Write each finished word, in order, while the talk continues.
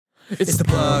It's the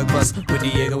plug bus with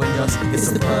Diego and Just.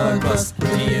 It's the plug bus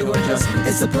with Diego and Just.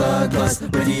 It's the plug bus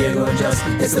with Diego and Just.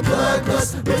 It's the plug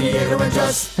bus with Diego and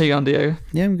Just. How you going, Diego?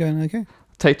 Yeah, I'm going okay.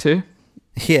 Take two.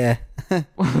 Yeah. Weird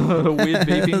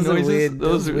beeping noises. That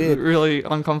was weird. really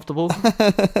uncomfortable.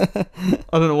 I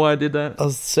don't know why I did that. I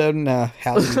was certain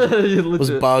house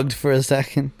was bugged for a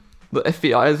second. The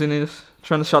FBI is in here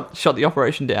trying to shut the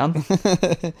operation down.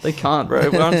 They can't, bro.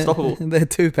 We're unstoppable. They're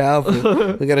too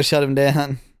powerful. We got to shut them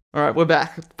down. All right, we're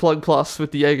back. Plug Plus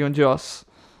with Diego and Joss.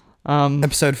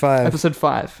 Episode 5. Episode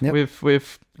 5. Yep.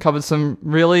 We've covered some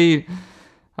really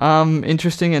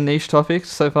interesting and niche topics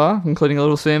so far, including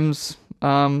Little Sims,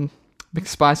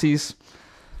 McSpicy's,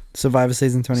 Survivor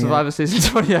Season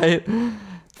 28.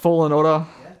 Fallen Order.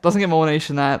 Doesn't get more niche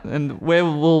than that. And where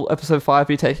will episode 5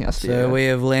 be taking us, Diego? So we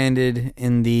have landed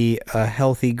in the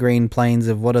healthy green plains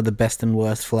of what are the best and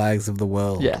worst flags of the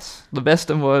world. Yes, the best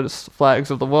and worst flags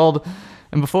of the world.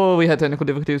 And before we had technical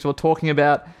difficulties, we were talking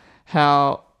about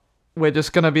how we're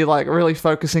just going to be like really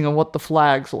focusing on what the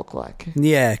flags look like.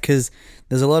 Yeah, because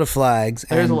there's a lot of flags.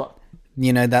 There is a lot.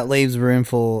 You know, that leaves room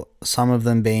for some of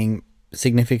them being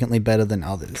significantly better than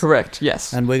others. Correct,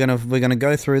 yes. And we're gonna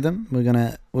go through them. We're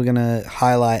gonna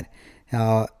highlight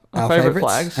our favorite favorites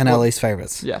flags and our least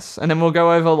favorites. Yes, and then we'll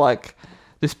go over like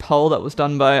this poll that was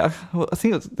done by, I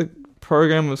think the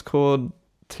program was called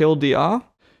TLDR,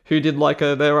 who did like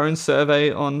their own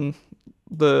survey on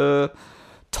the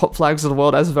top flags of the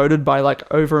world as voted by like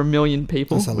over 1 million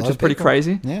people, which is pretty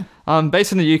crazy. Yeah.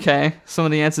 Based in the UK, some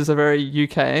of the answers are very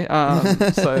UK.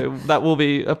 So that will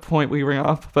be a point we bring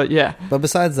up. But yeah. But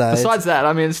besides that,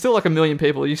 I mean, it's still like 1 million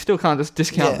people. You still can't just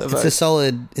discount the vote.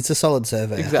 It's a solid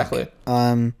survey. Exactly.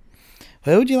 Where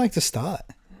would you like to start?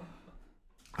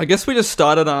 I guess we just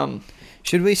started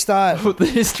Should we start with the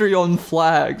history on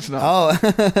flags? No. Oh.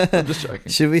 I'm just joking.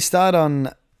 Should we start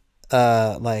on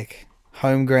like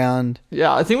home ground?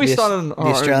 Yeah, I think we started on the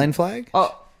Australian flag.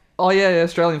 Oh yeah,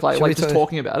 Australian flag. Should like just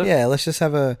talking about it. Yeah, let's just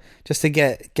have just to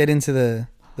get into the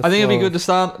I think it'd be good to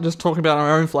start just talking about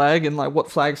our own flag and like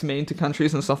what flags mean to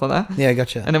countries and stuff like that. Yeah,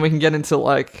 gotcha. And then we can get into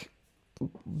like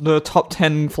the top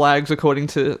 10 flags according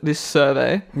to this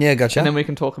survey. Yeah, gotcha. And then we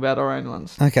can talk about our own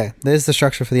ones. Okay, there's the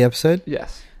structure for the episode.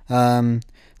 Yes.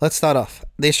 Let's start off.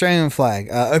 The Australian flag.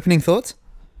 Opening thoughts?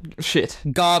 Shit.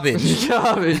 Garbage.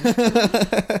 Garbage.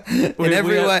 In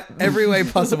every way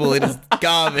possible, it is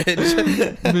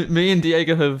garbage. Me and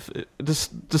Diego have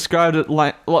described it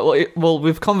like... Well,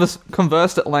 we've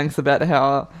conversed at length about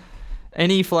how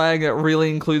any flag that really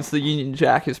includes the Union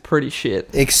Jack is pretty shit.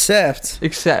 Except the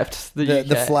UK.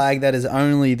 The flag that is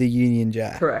only the Union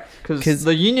Jack. Correct. Because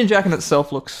the Union Jack in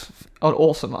itself looks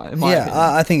awesome, in my opinion.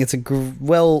 I think it's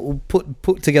well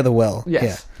put together well. Yes.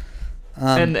 Yeah.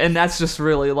 And that's just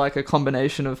really like a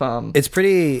combination of it's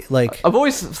pretty like I've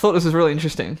always thought this is really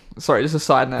interesting. Sorry, just a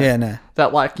side note. Yeah, no.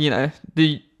 That like, you know,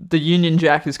 the Union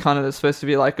Jack is kind of supposed to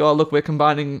be like, oh look, we're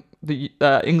combining the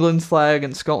England's flag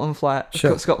and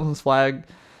Scotland's flag,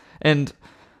 and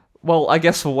well, I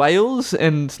guess Wales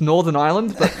and Northern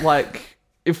Ireland, but like.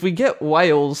 If we get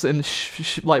Wales and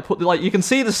put you can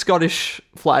see the Scottish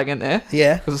flag in there,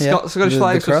 yeah, because the Scottish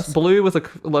flag is just blue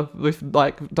with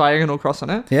like diagonal cross on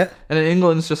it, yeah, and then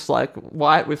England's just like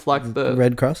white with like the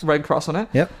red cross on it,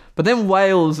 yep. But then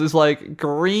Wales is like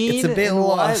green. It's a bit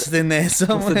lost in there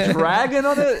somewhere. With a dragon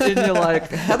on it, and you're like,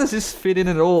 how does this fit in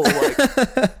at all?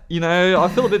 Like, you know, I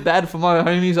feel a bit bad for my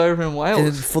homies over in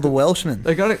Wales. It's for the Welshmen.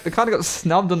 They kind of got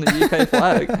snubbed on the UK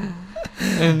flag.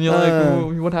 And you're like,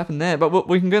 well, what happened there? But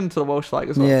we can get into the Welsh flag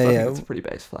as well. Yeah, I think it's a pretty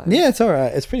base flag. Yeah, it's all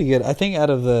right. It's pretty good. I think out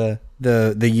of the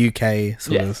UK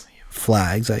sort of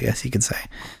flags, I guess you could say.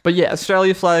 But yeah,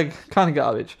 Australia flag, kind of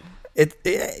garbage.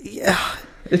 Yeah.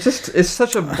 It's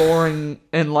such a boring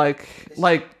and like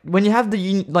when you have the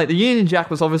Union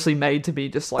Jack was obviously made to be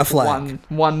just like a flag.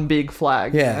 one big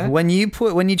flag. Yeah. You know?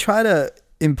 When you try to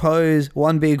impose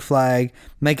one big flag,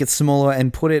 make it smaller,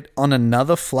 and put it on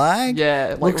another flag.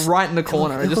 Yeah, like right in the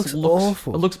corner. It just looks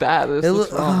awful. It looks bad. It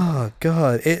looks wrong. Oh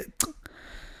god! And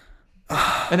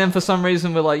then for some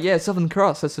reason we're like, yeah, Southern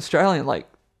Cross. That's Australian. Like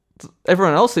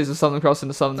everyone else sees the Southern Cross in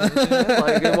the Southern.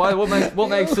 Like what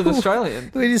makes it Australian?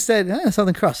 We just said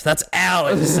Southern Cross. That's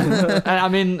ours. And I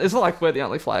mean, it's not like we're the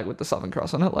only flag with the Southern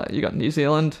Cross on it. Like you got New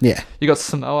Zealand. Yeah. You got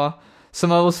Samoa.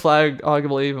 Samoa's flag,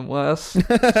 arguably even worse.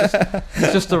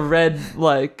 It's just a red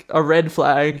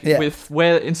flag with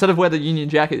instead of where the Union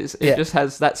Jack is, it just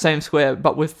has that same square,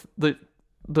 but with the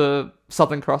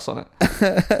Southern Cross on it.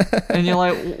 And you're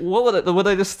like, what were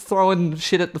they just throwing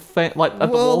shit at the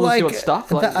wall and see what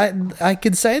stuck? I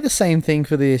could say the same thing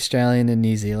for the Australian and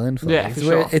New Zealand flags. Yeah, for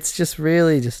sure. It's just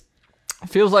really just. It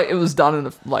feels like it was done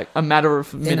in a matter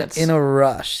of minutes. In a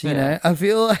rush, you know? I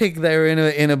feel like they were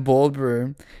in a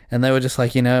boardroom and they were just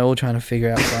like, all trying to figure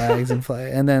out flags and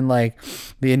flag. And then like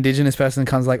the indigenous person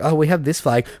comes like, oh, we have this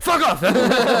flag. Fuck off! And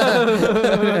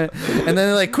then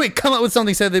they're like, quick, come up with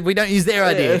something so that we don't use their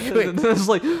idea. Quick. It's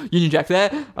like, Union Jack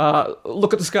there.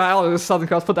 Look at the sky. Oh, there's Southern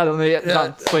Cross. Put that on there.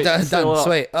 Done. Sweet. Done.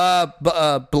 Sweet.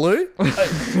 Blue?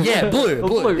 Yeah, blue.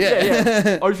 Blue.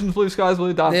 Yeah. Ocean's blue, sky's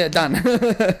blue. Done. Yeah, done.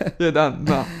 Yeah, done.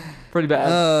 No, pretty bad.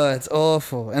 Oh, it's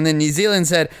awful. And then New Zealand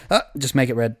said, just make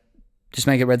it red. Just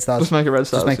make it red stars. Just make it red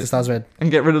stars. Just make the stars red.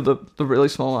 And get rid of the really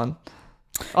small one.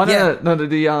 Oh, no,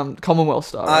 the Commonwealth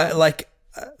star. Right?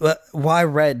 Why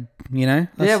red,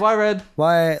 Why red?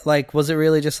 Why, was it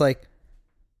really just like,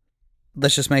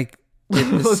 let's just make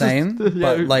it the same,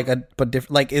 but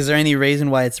different? Is there any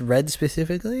reason why it's red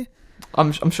specifically?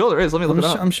 I'm sure there is. Let me look it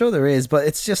up. I'm sure there is, but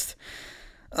it's just...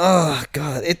 Oh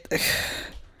God!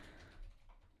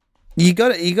 You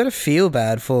got to feel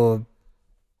bad for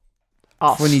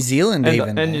us, for New Zealand,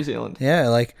 and New Zealand.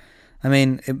 Yeah,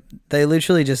 they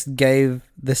literally just gave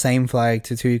the same flag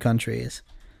to two countries,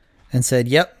 and said,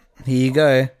 "Yep, here you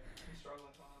go."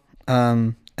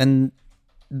 And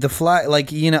the flag,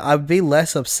 I'd be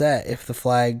less upset if the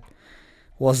flag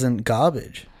wasn't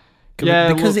garbage.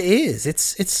 Yeah, because it is.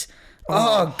 It's.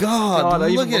 Oh God!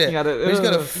 Look at it.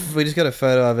 We just got a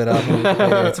photo of it up.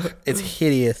 It's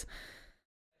hideous.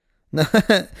 No,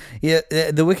 yeah,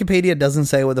 the Wikipedia doesn't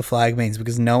say what the flag means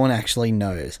because no one actually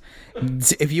knows.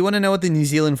 If you want to know what the New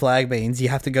Zealand flag means, you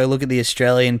have to go look at the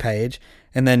Australian page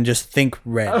and then just think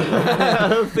red.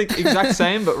 Think exact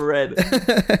same but red.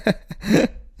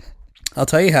 I'll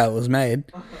tell you how it was made.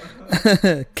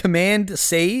 Command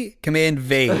C, Command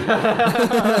V. There's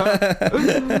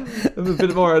a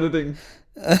bit more editing.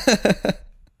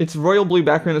 Its royal blue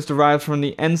background is derived from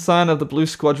the ensign of the Blue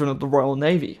Squadron of the Royal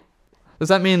Navy. Does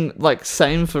that mean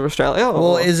same for Australia? Or?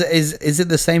 Well, is it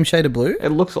the same shade of blue? It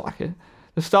looks like it.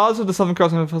 The stars of the Southern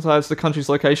Cross emphasize the country's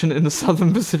location in the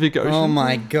Southern Pacific Ocean. Oh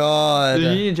my God. The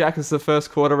Union Jack is the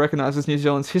first quarter recognises New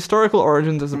Zealand's historical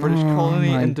origins as a British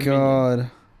colony and dominion. Oh my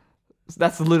God.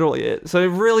 That's literally it. So it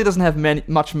really doesn't have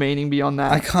much meaning beyond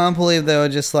that. I can't believe they were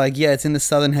just like, it's in the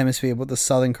Southern Hemisphere, put the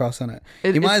Southern Cross on it.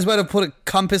 You might as well have put a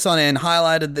compass on it and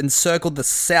highlighted and circled the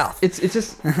South. It's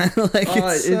just... it's so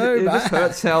bad. It just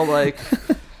hurts how,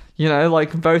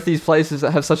 both these places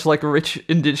that have such, rich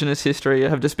indigenous history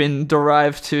have just been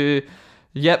derived to...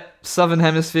 Yep, Southern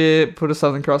Hemisphere, put a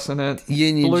Southern Cross in it.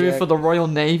 Union Blue Jack. For the Royal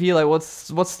Navy. What's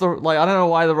the... I don't know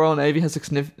why the Royal Navy has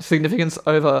significance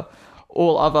over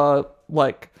all other...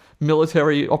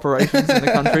 military operations in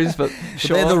the countries, but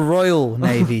sure. They're the Royal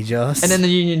Navy, Joss. And then the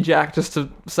Union Jack, just to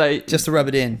rub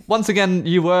it in. Once again,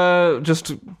 you were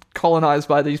just colonized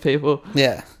by these people.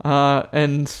 Yeah.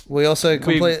 And we also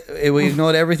we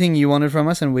ignored everything you wanted from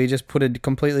us, and we just put a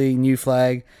completely new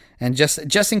flag. And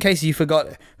just in case you forgot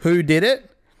who did it,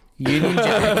 Union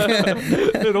Jack.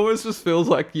 It almost just feels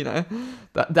like,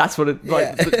 that's what it,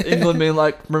 England being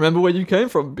like, remember where you came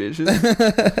from, bitches.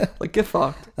 Get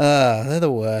fucked. They're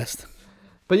the worst.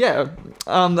 But yeah,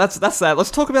 that's that. Let's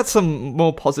talk about some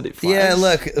more positive flags. Yeah,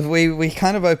 look, we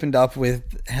kind of opened up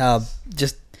with how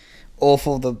just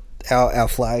awful our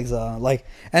flags are.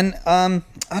 And I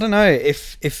don't know,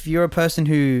 if you're a person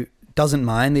who doesn't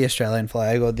mind the Australian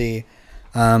flag or the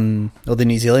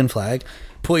New Zealand flag,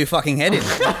 pull your fucking head in.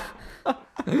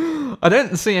 I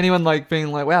don't see anyone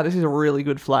being like, wow, this is a really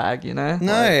good flag, No,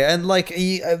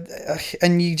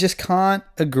 and you just can't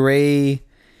agree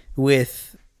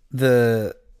with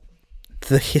the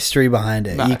history behind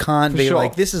it. No, you can't be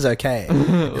like, this is okay.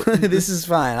 This is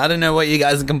fine. I don't know what you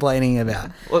guys are complaining about.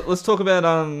 Let's talk about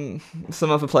some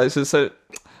other places. So,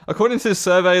 according to this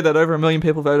survey that over 1 million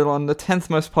people voted on, the 10th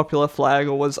most popular flag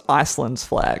was Iceland's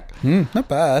flag. Not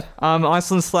bad.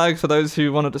 Iceland's flag, for those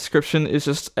who want a description, is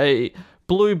just a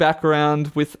blue background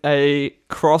with a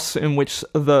cross in which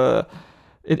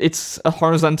it's a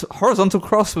horizontal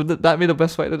cross. Would that be the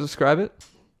best way to describe it?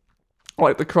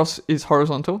 The cross is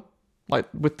horizontal,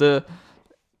 with the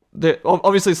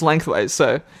obviously it's lengthways.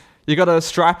 So you got a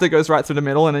stripe that goes right through the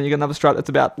middle, and then you got another stripe that's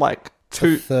about a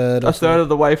third of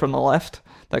the way from the left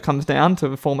that comes down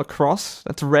to form a cross.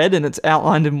 That's red and it's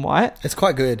outlined in white. It's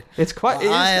quite good. It's quite.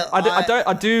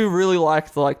 I do really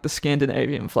like the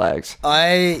Scandinavian flags.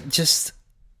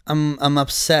 I'm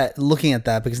upset looking at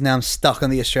that because now I'm stuck on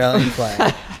the Australian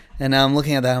flag. And now I'm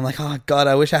looking at that, I'm like, oh God,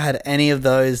 I wish I had any of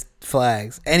those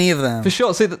flags. Any of them. For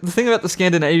sure. See, the thing about the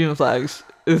Scandinavian flags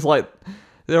is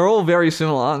they're all very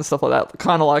similar and stuff like that.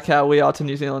 Kind of like how we are to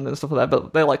New Zealand and stuff like that.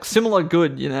 But they're like similar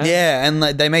good, you know? Yeah, and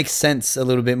like they make sense a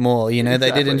little bit more, you know?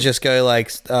 Exactly. They didn't just go like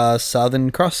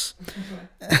Southern Cross.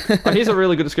 Here's a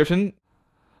really good description.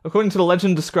 According to the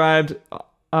legend described,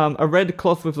 a red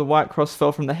cloth with the white cross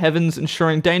fell from the heavens,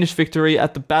 ensuring Danish victory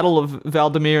at the Battle of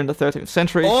Valdemir in the 13th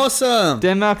century. Awesome!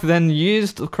 Denmark then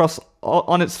used the cross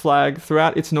on its flag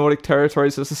throughout its Nordic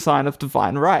territories as a sign of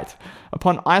divine right.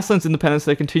 Upon Iceland's independence,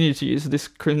 they continued to use this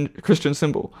Christian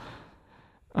symbol.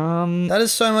 That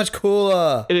is so much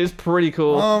cooler. It is pretty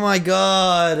cool. Oh my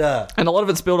god! And a lot of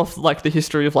it's built off like the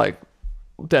history of like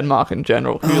Denmark in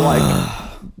general, who like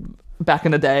back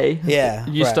in the day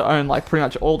used to own like pretty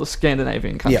much all the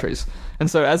Scandinavian countries. Yep.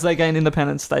 And so as they gained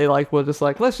independence, they like were just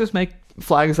like, let's just make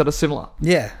flags that are similar.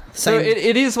 Yeah. So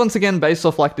it is once again based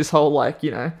off like this whole like, you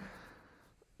know,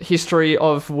 history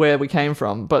of where we came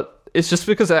from, but it's just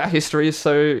because our history is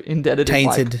so indebted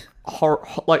tainted in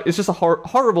like it's just a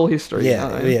horrible history.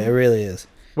 Yeah, you know? Yeah, it really is.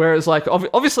 Whereas like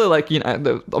obviously like, you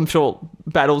know, I'm sure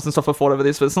battles and stuff were fought over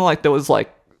this, but it's not like there was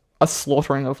like a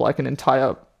slaughtering of like an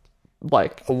entire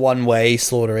like a one-way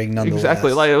slaughtering nonetheless.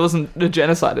 Exactly, like it wasn't a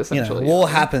genocide essentially. You know, war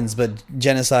happens, but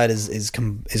genocide is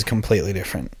completely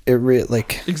different. It really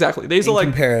like exactly. These are like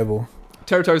incomparable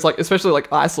territories, like especially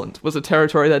like Iceland was a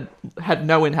territory that had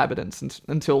no inhabitants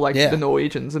until like the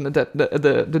Norwegians and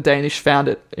the Danish found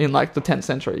it in like the 10th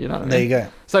century. You know what I mean? There you go.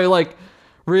 So like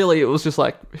really, it was just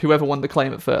like whoever wanted to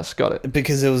claim it first got it,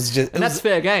 because it was just, and that's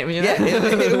fair game. You know? Yeah,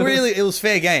 it was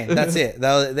fair game. That's it.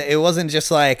 It wasn't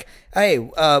just like, hey,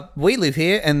 we live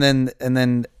here, and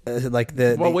then like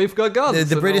we've got guns.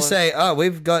 The British say, oh,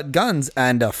 we've got guns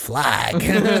and a flag,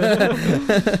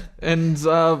 and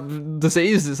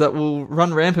diseases that will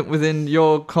run rampant within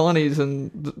your colonies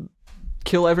and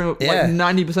kill everyone, like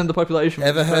 90% of the population.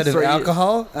 Ever heard of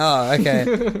alcohol? Oh,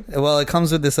 okay. Well, it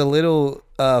comes with this a little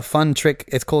fun trick.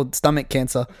 It's called stomach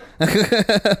cancer.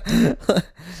 So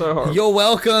horrible. You're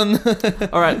welcome.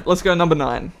 All right, let's go number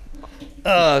 9.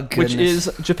 Oh, goodness. Which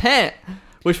is Japan,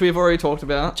 which we've already talked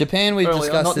about. Japan, we've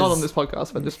discussed. Not on this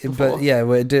podcast, but just before. But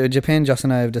yeah, Japan, Joss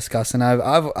and I have discussed, and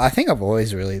I think I've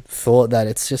always really thought that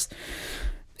it's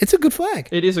a good flag.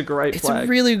 It is a great flag. It's a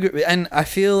really good, and I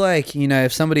feel like, you know,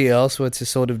 if somebody else were to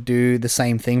sort of do the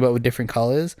same thing but with different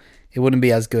colors, it wouldn't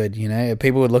be as good. You know,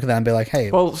 people would look at that and be like,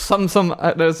 "Hey." Well,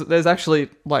 there's actually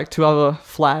like 2 other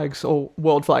flags or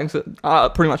world flags that are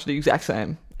pretty much the exact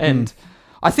same, and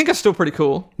I think are still pretty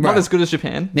cool. Not as good as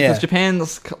Japan, because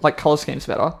Japan's like color scheme's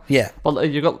better. Yeah, but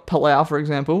you've got Palau, for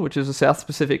example, which is a South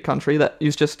Pacific country that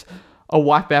is just a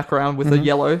white background with a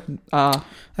yellow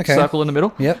circle in the middle,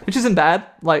 which isn't bad.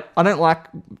 Like, I don't like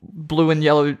blue and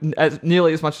yellow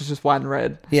nearly as much as just white and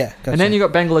red. Yeah, gotcha. And then you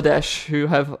got Bangladesh, who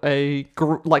have a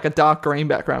dark green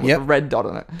background with a red dot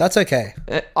on it. That's okay.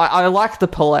 I like the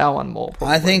Palau one more.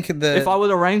 Probably. I think if I were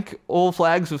to rank all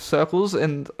flags with circles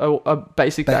and a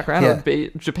basic background, it would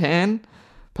be Japan,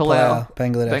 Palau,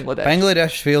 Bangladesh.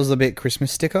 Bangladesh feels a bit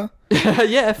Christmas sticker.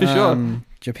 Yeah, for sure.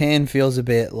 Japan feels a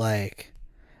bit like,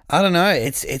 I don't know.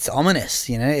 It's ominous,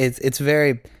 you know. It's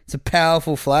a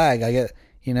powerful flag. I get,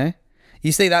 you know,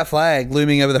 you see that flag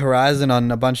looming over the horizon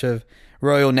on a bunch of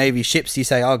Royal Navy ships. You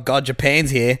say, "Oh God,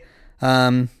 Japan's here,"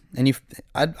 and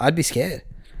I'd be scared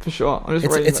for sure. I'm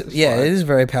just reading it is a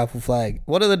very powerful flag.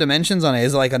 What are the dimensions on it?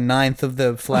 Is it like a 1/9 of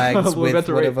the flags with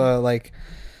whatever like?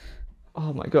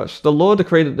 Oh my gosh! The law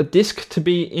decreed the disc to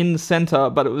be in the center,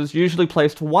 but it was usually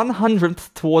placed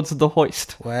 1/100th towards the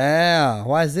hoist. Wow!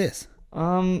 Why is this?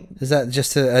 Is that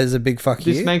just as a big fuck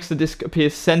you? This makes the disc appear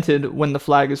centered when the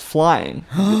flag is flying.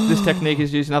 This technique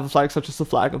is used in other flags, such as the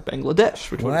flag of Bangladesh.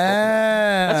 Which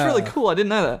that's really cool. I didn't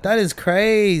know that. That is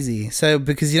crazy. So,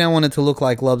 because you don't want it to look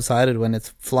like lopsided when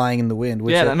it's flying in the wind.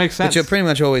 Which that makes sense. Which it pretty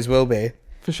much always will be.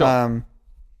 For sure.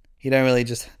 You don't really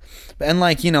just... And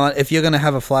like, you know, if you're going to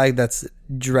have a flag that's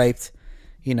draped,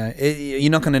 you know, you're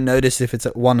not going to notice if it's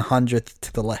at 1/100th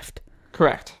to the left.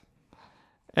 Correct.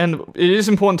 And it is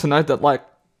important to note that, like,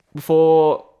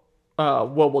 before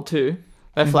World War II,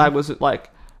 their flag was, like,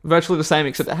 virtually the same,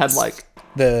 except it had, like...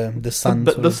 The sun...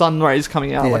 The sun rays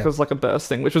coming out, like, it was like a burst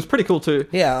thing, which was pretty cool, too.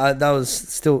 Yeah, that was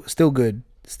still good.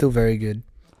 Still very good.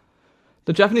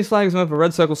 The Japanese flag is made of a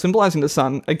red circle symbolizing the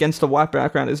sun against a white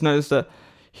background. Is known as the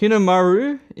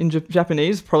Hinomaru in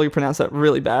Japanese. Probably pronounced that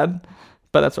really bad,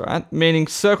 but that's all right. Meaning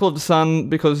circle of the sun,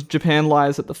 because Japan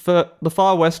lies at the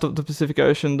far west of the Pacific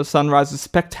Ocean. The sun rises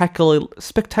spectacularly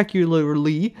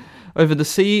over the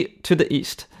sea to the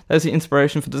east. That is the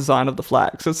inspiration for the design of the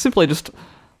flag. So it's simply just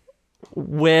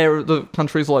where the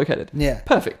country is located. Yeah.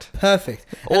 Perfect.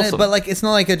 Awesome. But like, it's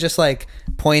not like just like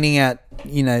pointing at,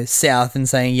 south and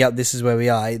saying, yep, this is where we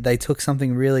are. They took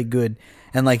something really good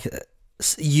and like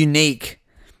unique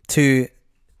to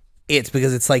it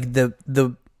because it's like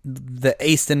the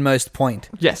easternmost point.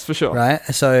 Yes, for sure. Right?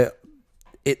 So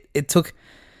it took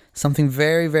something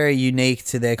very, very unique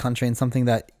to their country and something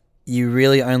that you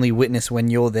really only witness when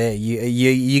you're there.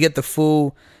 You get the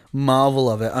full marvel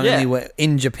of it only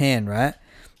in Japan, right?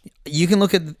 You can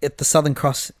look at the Southern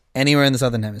Cross anywhere in the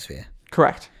Southern Hemisphere.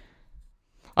 Correct.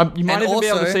 You might even be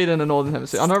able to see it in the Northern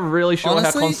Hemisphere. I'm not really sure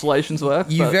how constellations work.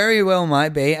 You very well might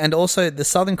be. And also the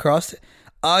Southern Cross,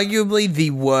 arguably the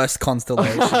worst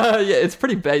constellation. Yeah, it's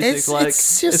pretty basic.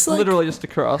 It's literally just a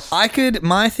cross.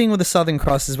 My thing with the Southern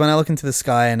Cross is when I look into the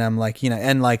sky and I'm like,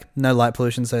 and like no light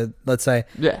pollution. So let's say,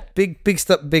 big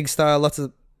star, lots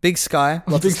of big sky,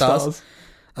 lots of stars.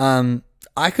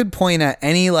 I could point at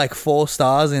any like 4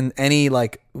 stars in any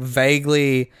like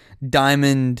vaguely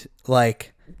diamond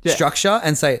like structure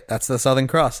and say that's the Southern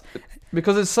Cross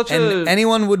because it's such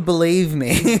anyone would believe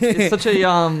me. It's such a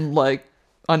I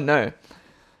don't know.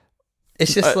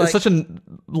 It's just it's such a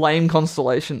lame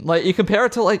constellation. Like you compare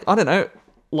it to like I don't know,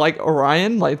 like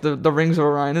Orion, like the rings of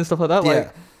Orion and stuff like that.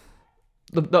 Like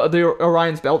the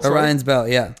Orion's belt. Orion's belt,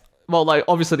 yeah. Well, like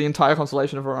obviously the entire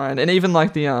constellation of Orion, and even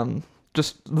like the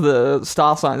just the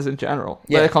star signs in general,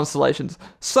 their constellations,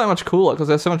 so much cooler because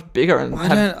they're so much bigger and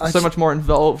so much more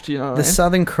involved. You know, the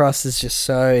Southern Cross is just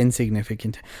so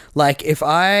insignificant. Like if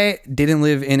I didn't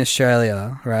live in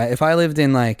Australia, right? If I lived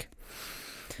in like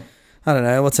I don't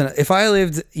know if I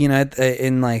lived,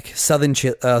 in like southern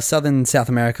South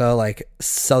America, like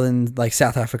southern like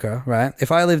South Africa, right?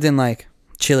 If I lived in like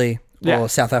Chile or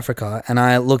South Africa and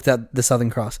I looked at the Southern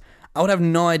Cross, I would have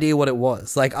no idea what it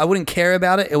was. Like I wouldn't care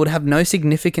about it. It would have no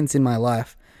significance in my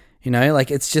life. Like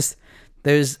it's just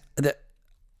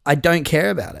I don't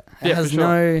care about it. It has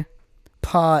no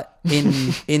part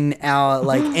in our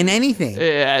like in anything.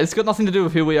 Yeah, it's got nothing to do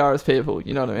with who we are as people.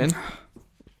 You know what I mean?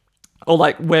 Or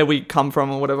like where we come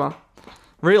from or whatever.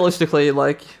 Realistically,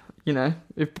 like,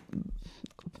 if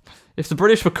the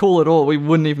British were cool at all, we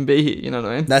wouldn't even be here, you know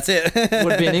what I mean? That's it.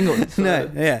 Would be in England. So.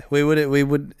 No, yeah. We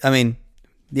would I mean,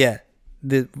 yeah.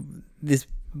 This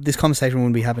conversation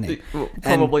wouldn't be happening.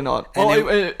 Probably not.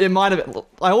 It might have.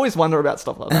 I always wonder about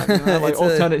stuff like that. Like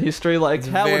alternate history. Like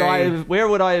where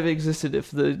would I have existed if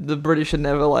the British had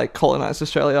never like colonized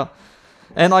Australia?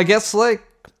 And I guess like,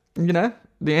 the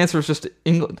answer is just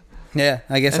England. Yeah,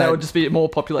 I guess. And it would just be more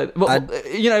populated. Well,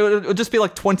 it would just be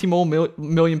like 20 more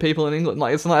million people in England.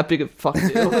 Like, it's not that big a fucking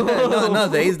deal.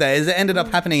 Not these days. It ended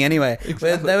up happening anyway.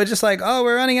 Exactly. They were just like, oh,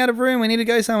 we're running out of room. We need to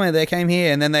go somewhere. They came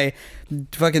here, and then they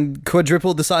fucking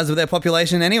quadrupled the size of their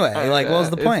population anyway. What was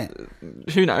the point?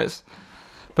 Who knows?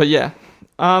 But yeah.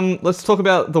 Let's talk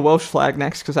about the Welsh flag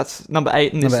next, because that's number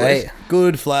 8 in this list. 8.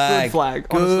 Good flag. Good flag.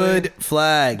 Good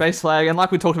flag. Base flag. And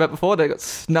like we talked about before, they got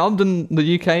snubbed in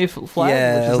the UK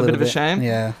flag, which is a bit of a shame.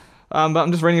 Yeah. But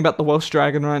I'm just reading about the Welsh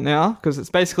dragon right now, because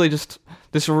it's basically just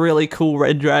this really cool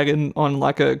red dragon on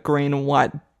like a green and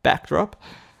white backdrop.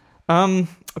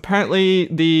 Apparently,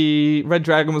 the red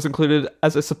dragon was included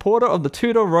as a supporter of the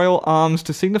Tudor royal arms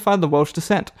to signify the Welsh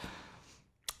descent.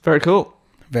 Very cool.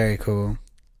 Very cool.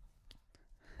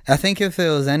 I think if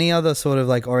there was any other sort of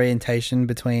like orientation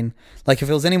between, like if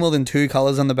it was any more than 2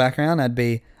 colors on the background, I'd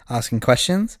be asking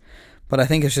questions. But I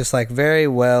think it's just like very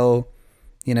well,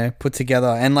 put together,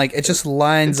 and like it just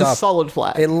lines up. It's a solid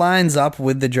flag. It lines up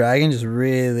with the dragon just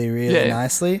really, really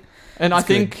nicely. And I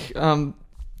think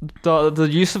the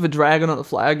use of a dragon on the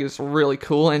flag is really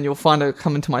cool, and you'll find it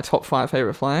come into my top 5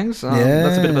 favorite flags.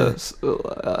 That's a bit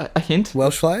of a hint.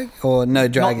 Welsh flag or no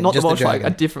dragon? Not just the Welsh dragon.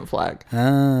 flag, a different flag.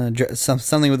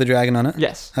 Something with a dragon on it.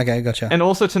 Yes. Okay, gotcha. And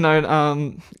also to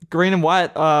note, green and white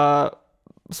are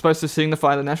supposed to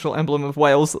signify the national emblem of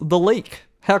Wales, the leek.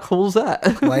 How cool is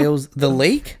that? Wales, the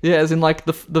leek? Yeah, as in like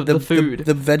the food.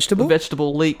 The vegetable? The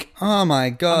vegetable leek. Oh my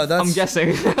god, I'm guessing.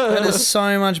 That is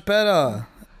so much better.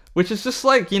 Which is just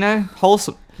like,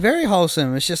 wholesome. Very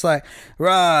wholesome. It's just like,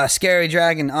 rah, scary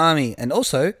dragon army. And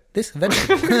also, this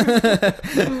vegetable.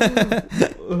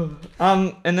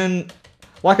 And then,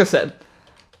 like I said,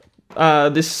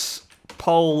 this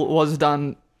poll was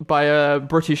done by a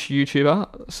British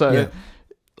YouTuber. So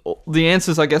the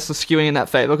answers, I guess, are skewing in that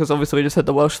favour, because obviously we just had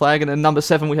the Welsh flag, and then number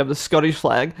 7 we have the Scottish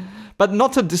flag. But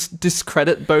not to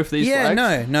discredit both these flags.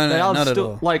 No, not at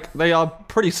all. Like, they are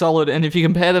pretty solid, and if you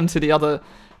compare them to the other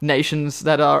nations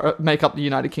that make up the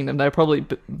United Kingdom, they're probably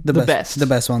the best. The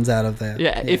best ones out of there.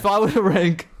 Yeah, if I were to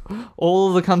rank all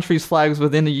of the countries' flags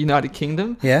within the United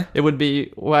Kingdom, it would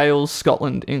be Wales,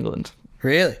 Scotland, England.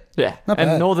 Really? Yeah. Not and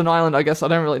bad. Northern Ireland, I guess I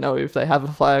don't really know if they have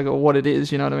a flag or what it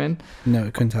is, you know what I mean?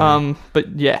 No, couldn't tell you.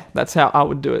 But yeah, that's how I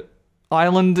would do it.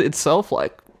 Ireland itself,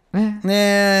 like,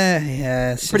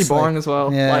 Yeah. It's pretty just boring like, as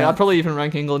well. yeah. Like, I'd probably even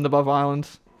rank England above Ireland.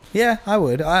 Yeah, I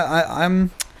would. I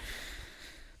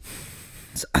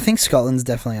think Scotland's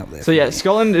definitely up there. So yeah,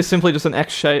 Scotland is simply just an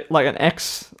X shape, like an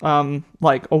X,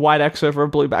 like a white X over a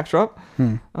blue backdrop.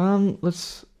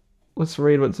 Let's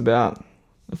read what it's about.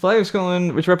 The flag of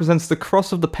Scotland, which represents the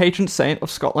cross of the patron saint of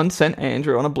Scotland, St.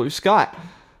 Andrew, on a blue sky.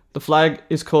 The flag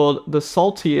is called the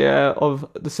saltire of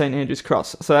the St. Andrew's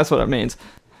cross. So that's what it means.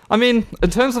 I mean, in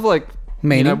terms of like,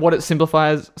 what it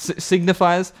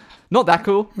signifies, not that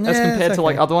cool as compared to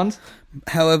like other ones.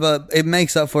 However, it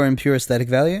makes up for in pure aesthetic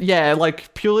value. Yeah,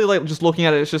 like purely like just looking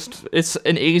at it, it's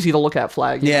an easy to look at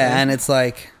flag. Yeah, know? and it's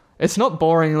like it's not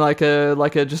boring like a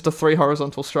just a 3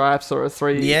 horizontal stripes or a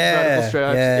 3 vertical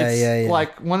stripes. It's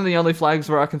like one of the only flags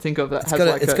where I can think of that has a cool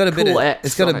X.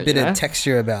 It's got a bit of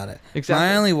texture about it. Exactly.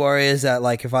 My only worry is that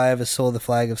like if I ever saw the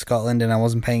flag of Scotland and I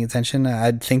wasn't paying attention,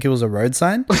 I'd think it was a road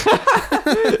sign.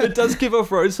 It does give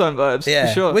off road sign vibes,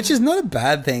 for sure. Which is not a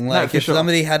bad thing. Like if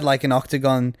somebody had like an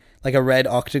octagon, like a red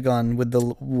octagon with the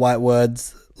white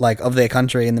words like of their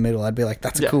country in the middle, I'd be like,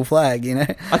 that's a cool flag, you know?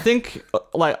 I think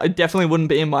like I definitely wouldn't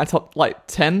be in my top like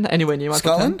 10 anywhere near my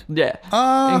Scotland? top 10.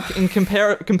 Yeah. In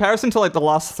comparison to like the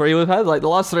last 3 we've had, like the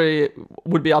last 3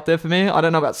 would be up there for me. I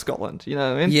don't know about Scotland, you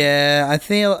know what I mean? Yeah, I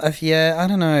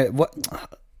don't know. What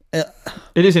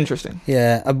it is interesting.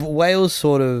 Yeah, Wales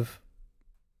sort of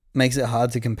makes it hard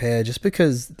to compare just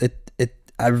because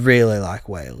I really like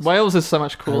Wales. Wales is so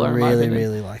much cooler. I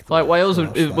really like Wales.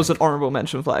 It was an honourable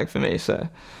mention flag for me. So,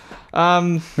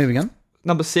 moving on.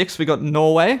 Number 6, we got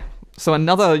Norway. So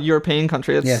another European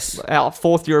country. It's our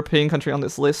 4th European country on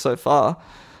this list so far.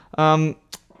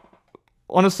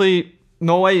 Honestly,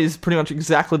 Norway is pretty much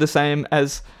exactly the same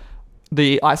as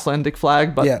the Icelandic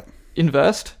flag, but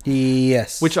inversed.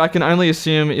 Yes. Which I can only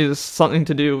assume is something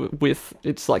to do with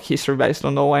its like history based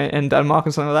on Norway and Denmark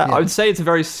and something like that. I would say it's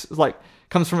very like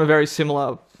comes from a very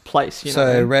similar place. You know?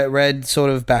 So red sort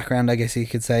of background, I guess you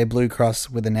could say, blue cross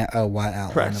with a white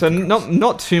outline. Correct. So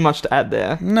not too much to add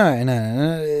there.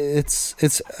 No.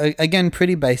 It's again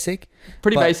pretty basic.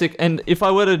 Basic. And if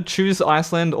I were to choose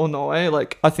Iceland or Norway,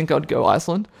 like I think I'd go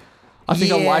Iceland. I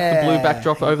think I like the blue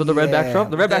backdrop over the red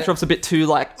backdrop. The red backdrop's a bit too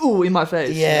like, ooh, in my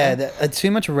face. Yeah, you know?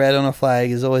 Too much red on a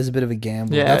flag is always a bit of a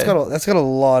gamble. Yeah, that's got a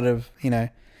lot of you know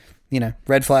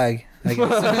red flag. I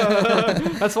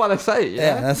guess. That's why they say it.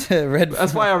 Yeah, that's a red.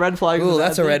 That's why a red flag. Ooh,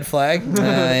 that's a red flag.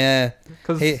 Yeah,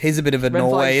 he's a bit of a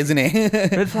Norway, isn't he?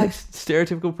 Red flag's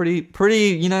stereotypical, pretty.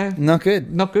 You know, not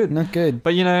good.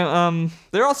 But you know,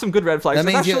 there are some good red flags. That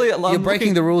means you're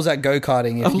breaking the rules at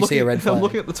go-karting if you see a red flag. I'm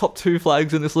looking at the top 2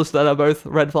 flags in this list that are both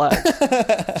red flags.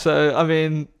 So I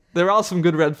mean, there are some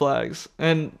good red flags,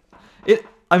 and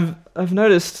I've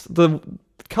noticed the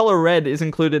color red is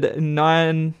included in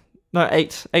 9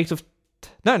 of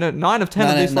 10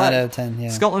 of these flags. 9 out of 10, yeah.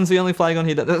 Scotland's the only flag on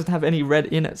here that doesn't have any red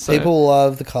in it. So. People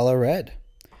love the colour red.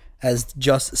 As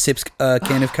Joss sips a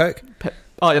can of Coke.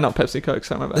 You're not Pepsi Coke,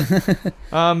 sorry my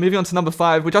bad. Moving on to number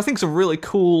 5, which I think is a really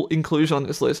cool inclusion on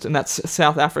this list, and that's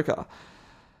South Africa.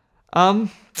 I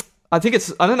think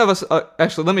I don't know if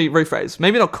actually, let me rephrase.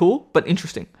 Maybe not cool, but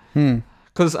interesting.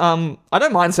 Because I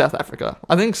don't mind South Africa.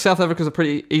 I think South Africa's a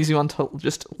pretty easy one to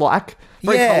just like.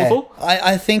 Very colourful.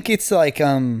 I think it's like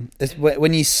it's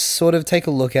when you sort of take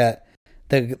a look at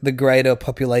the greater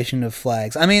population of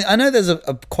flags. I mean, I know there's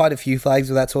quite a few flags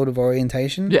with that sort of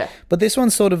orientation. Yeah. But this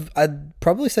one's sort of, I'd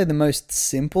probably say the most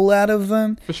simple out of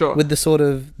them. For sure. With the sort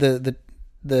of the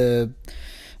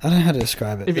I don't know how to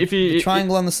describe it. The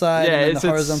triangle on the side and the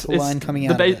horizontal line coming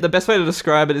out. The best way to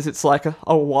describe it is it's like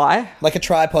a Y. Like a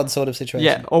tripod sort of situation.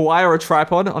 Yeah, a Y or a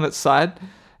tripod on its side.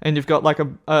 And you've got like a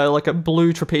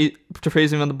blue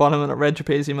trapezium on the bottom and a red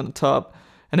trapezium on the top.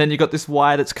 And then you've got this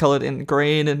Y that's coloured in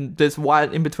green and there's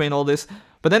white in between all this.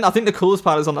 But then I think the coolest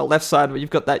part is on the left side where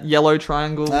you've got that yellow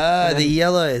triangle. The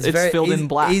yellow is filled in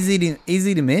black.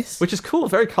 Easy to miss. Which is cool,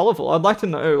 very colourful. I'd like to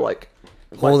know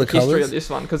all the history colours of this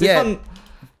one. Because this one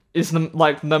is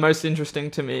the most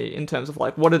interesting to me in terms of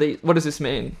like what does this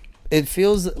mean? It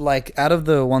feels like out of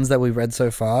the ones that we've read so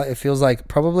far, it feels like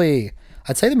probably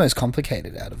I'd say the most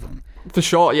complicated out of them. For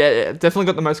sure, yeah, definitely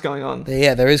got the most going on.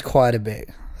 Yeah, there is quite a bit.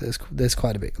 There's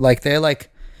quite a bit. Like they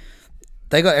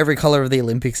got every colour of the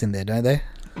Olympics in there, don't they?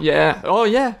 Yeah. Oh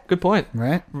yeah, good point.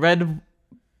 Right. Red,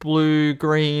 blue,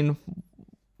 green.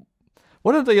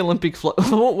 What are the Olympic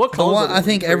what colours? I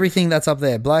think everything that's up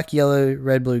there: black, yellow,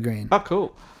 red, blue, green. Oh,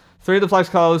 cool. 3 of the flag's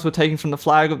colours were taken from the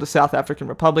flag of the South African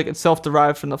Republic, itself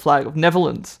derived from the flag of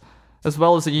Netherlands. as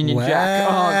well as the Union Jack.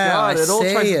 Oh god, it all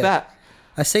traces back.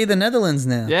 I see the Netherlands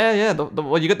now. Yeah.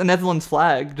 Well, you got the Netherlands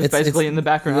flag just basically in the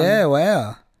background. Yeah,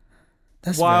 wow.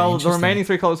 That's while the remaining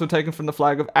 3 colours were taken from the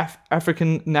flag of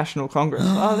African National Congress.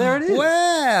 Oh, there it is.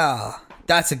 Wow.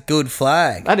 That's a good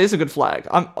flag. That is a good flag.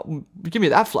 Give me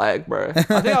that flag, bro. I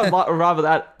think I'd rather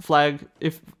that flag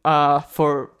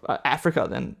for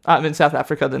Africa South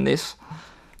Africa than this.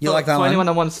 You like that one? For anyone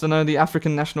that wants to know, the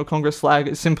African National Congress flag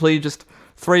is simply just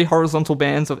 3 horizontal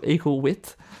bands of equal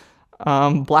width.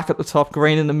 Black at the top,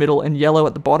 green in the middle, and yellow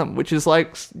at the bottom, which is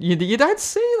like you don't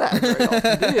see that very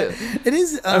often, do you? It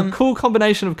is a cool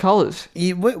combination of colours.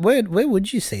 Where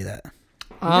would you see that?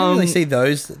 You don't really see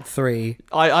those 3.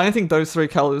 I don't think those 3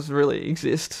 colours really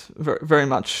exist very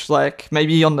much. Like,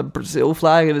 maybe on the Brazil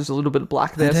flag, there's a little bit of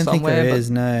black there somewhere. I don't think there is,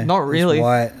 no. Not really. It's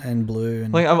white and blue.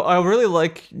 And... Like, I really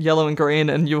like yellow and green,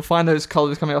 and you'll find those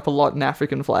colours coming up a lot in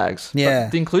African flags. Yeah.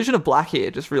 But the inclusion of black here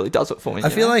just really does it for me. I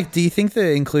feel like, do you think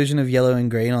the inclusion of yellow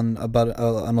and green on a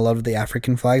lot of the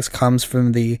African flags comes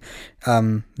from the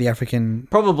African...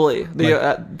 Probably.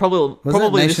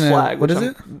 Probably this flag. What is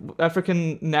it?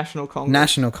 African National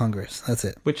Congress. National Congress, that's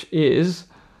it. Which is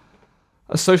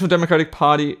a social democratic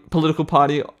political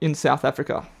party in South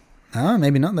Africa. Oh,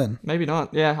 maybe not then. Maybe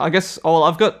not, yeah. I guess,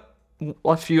 I've got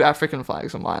a few African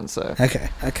flags on mine, so... Okay,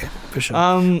 for sure.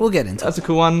 We'll get into it. That's a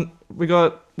cool one. We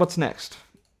got, what's next?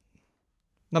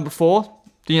 Number 4,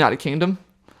 the United Kingdom,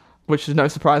 which is no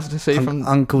surprise to see from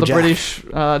Uncle the Jack. British,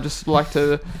 just like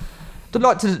to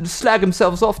slag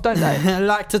themselves off, don't they?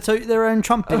 Like to toot their own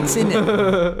trumpets,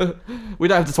 innit? We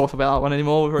don't have to talk about that one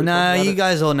anymore. No, you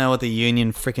guys all know what the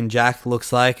Union frickin' Jack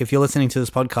looks like. If you're listening to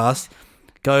this podcast,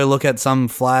 go look at some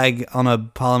flag on a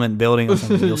Parliament building or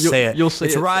something. You'll see it. You'll see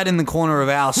it's it. right in the corner of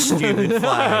our stupid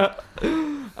flag.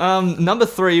 Number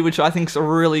 3, which I think is a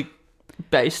really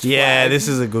based flag. This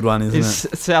is a good one, isn't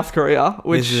it? South Korea,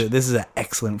 which... This is an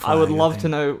excellent flag. I would love to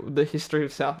know the history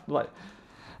of South...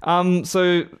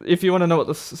 So if you want to know what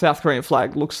the South Korean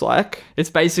flag looks like,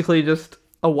 it's basically just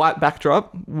a white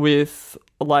backdrop with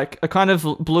like a kind of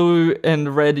blue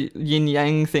and red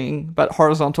yin-yang thing, but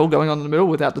horizontal going on in the middle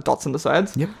without the dots on the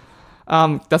sides. Yep.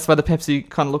 That's why the Pepsi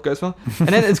kind of look goes for. And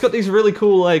then it's got these really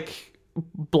cool like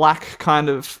black kind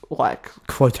of like...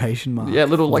 quotation mark. Yeah,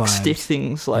 little like vibes. stick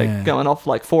things going off,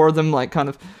 like 4 of them, like kind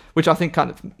of... Which I think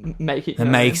kind of make it... It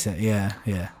makes it, yeah.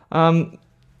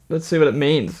 Let's see what it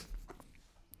means.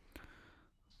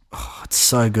 Oh, it's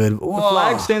so good. Whoa. The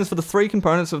flag stands for the 3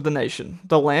 components of the nation.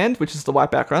 The land, which is the white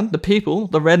background, the people,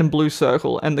 the red and blue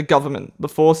circle, and the government, the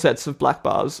 4 sets of black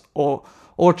bars, or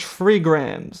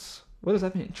trigrams. What does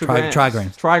that mean?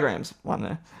 Trigrams. Trigrams. One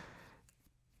there.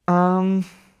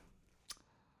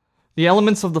 The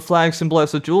elements of the flag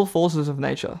symbolize the dual forces of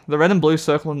nature. The red and blue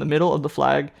circle in the middle of the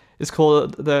flag is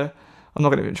called the... I'm not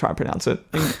going to even try and pronounce it.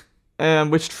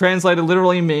 Which translated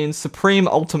literally means supreme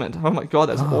ultimate. Oh my god,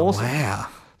 that's awesome. Wow.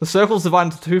 The circle is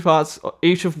divided into 2 parts,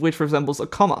 each of which resembles a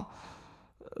comma.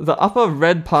 The upper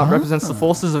red part represents the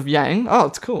forces of yang. Oh,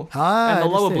 it's cool. And the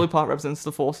lower blue part represents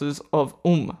the forces of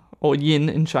or yin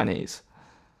in Chinese.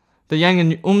 The yang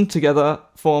and together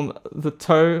form the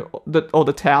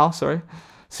Tao,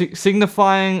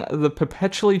 signifying the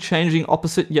perpetually changing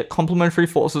opposite yet complementary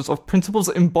forces of principles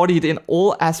embodied in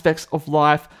all aspects of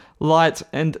life, light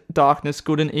and darkness,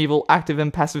 good and evil, active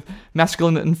and passive,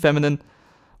 masculine and feminine.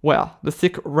 Wow. The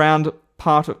thick, round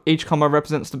part of each comma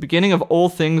represents the beginning of all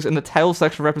things, and the tail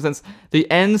section represents the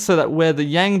end, so that where the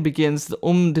yang begins,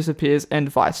 the disappears, and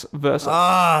vice versa.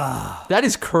 That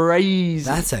is crazy.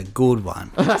 That's a good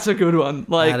one. That's a good one.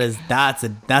 Like that's a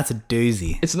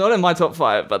doozy. It's not in my top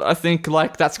 5, but I think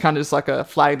like that's kind of just like a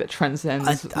flag that transcends.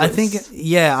 I think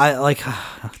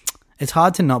it's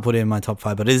hard to not put it in my top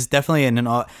 5, but it is definitely an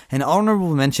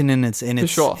honorable mention in its own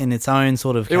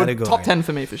sort of category. It would top 10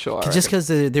 for me for sure. Just because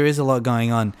there is a lot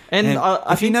going on. And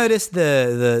if you notice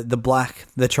the black,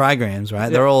 the trigrams, right? Yeah.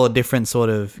 They're all a different sort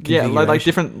of configuration. Yeah, like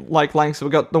different like lengths. So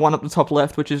we've got the one up the top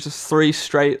left, which is just 3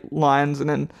 straight lines, and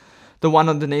then the one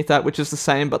underneath that, which is the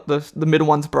same, but the middle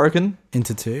one's broken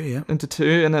into 2, yeah. Into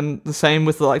 2, and then the same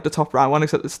with the top right one,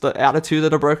 except it's the outer 2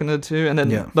 that are broken into 2, and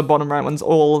then the bottom right ones,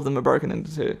 all of them are broken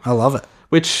into 2. I love it.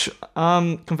 Which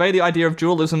convey the idea of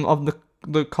dualism of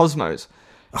the cosmos.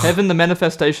 Heaven, the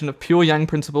manifestation of pure yang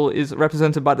principle, is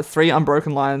represented by the 3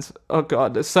 unbroken lines. Oh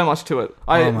god, there's so much to it.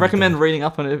 I recommend reading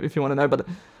up on it if you want to know. But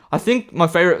I think my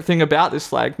favorite thing about this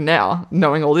flag now,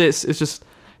 knowing all this, is just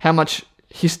how much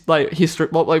history,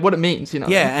 like what it means, you know.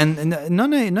 Yeah, and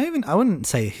not even, I wouldn't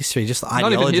say history, just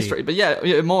ideology. Not even history,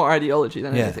 but more ideology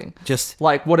than anything. Just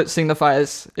like what it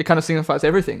signifies. It kind of signifies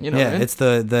everything, you know. Yeah, what I mean?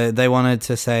 it's they wanted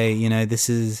to say, you know, this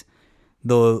is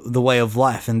the way of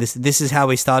life, and this is how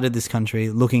we started this country,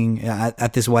 looking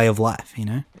at this way of life.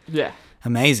 Yeah.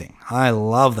 Amazing. I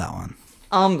love that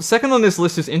one. Second on this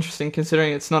list is interesting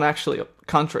considering it's not actually a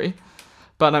country,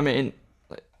 but I mean,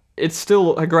 it's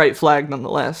still a great flag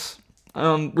nonetheless,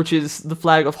 which is the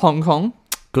flag of Hong Kong.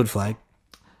 Good flag.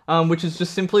 Which is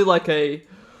just simply like a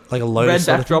lotus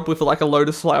red backdrop with like a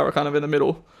lotus flower kind of in the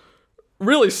middle.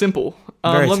 Really simple.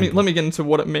 Let me get into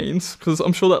what it means, because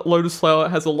I'm sure that lotus flower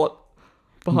has a lot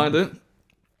behind it.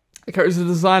 It carries the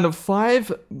design of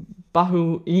 5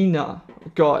 Bahuina.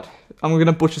 God, I'm going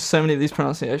to butcher so many of these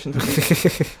pronunciations.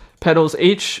 Petals,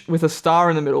 each with a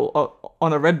star in the middle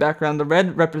on a red background. The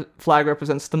red flag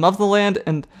represents the motherland,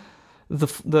 and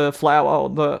the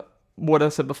flower, what I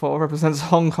said before, represents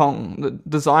Hong Kong. The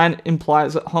design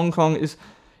implies that Hong Kong is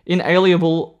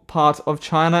inalienable part of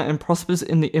China and prospers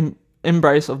in the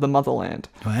embrace of the motherland.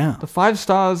 Wow. The 5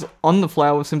 stars on the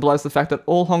flower symbolize the fact that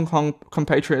all Hong Kong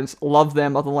compatriots love their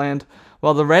motherland,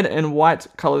 while the red and white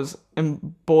colors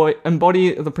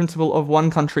embody the principle of one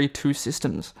country, 2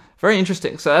 systems. Very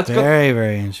interesting. So that's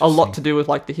very interesting. A lot to do with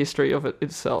like the history of it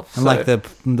itself. And like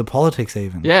the politics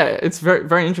even. Yeah, it's very,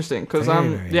 very interesting because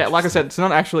like I said, it's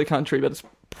not actually a country, but it's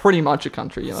pretty much a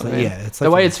country. You know what I mean? Yeah, it's like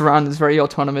the way it's run is very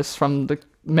autonomous from the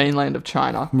mainland of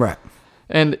China. Right.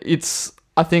 And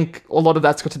I think a lot of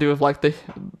that's got to do with like the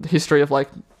history of like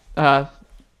the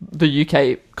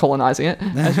UK colonizing it,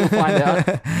 as you'll find out.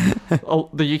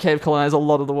 The UK have colonized a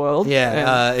lot of the world.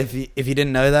 Yeah, if you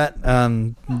didn't know that,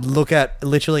 look at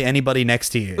literally anybody next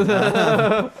to you.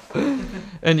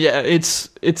 And yeah, it's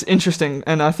interesting,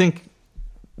 and I think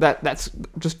that's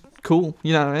just cool.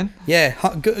 You know what I mean? Yeah,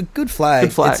 good flag.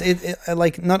 Good flag. It's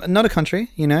like not a country,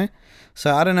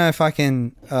 So I don't know if I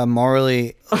can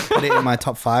morally put it in my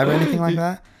top 5 or anything like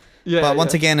that. Yeah, but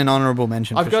once again, an honourable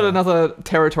mention. I've got another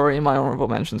territory in my honourable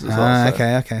mentions as well. So.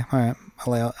 Okay, all right,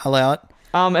 I'll allow it.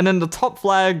 And then the top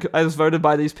flag, as voted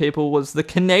by these people, was the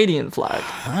Canadian flag.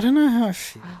 I don't know how I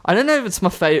feel. I don't know if it's my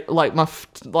favorite. I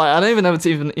don't even know if it's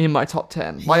even in my top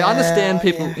 10. Like, I understand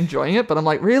people enjoying it, but I'm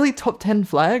like, really, top 10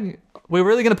 flag? We're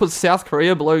really going to put South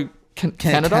Korea below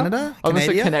Canada? Canada? I'm going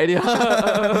to say Canada.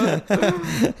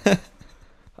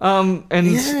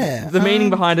 The meaning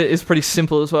behind it is pretty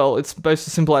simple as well. It's supposed to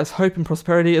symbolize hope and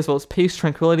prosperity, as well as peace,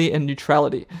 tranquility, and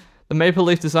neutrality. The maple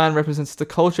leaf design represents the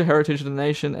culture, heritage of the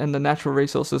nation, and the natural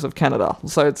resources of Canada.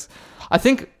 So I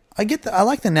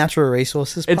like the natural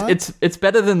resources part. It's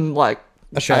better than like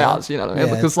ours, you know what I mean?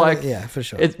 Yeah, because for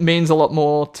sure. It means a lot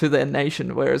more to their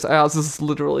nation, whereas ours has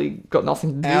literally got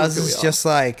nothing to do with ours is just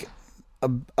like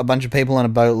a bunch of people on a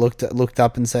boat looked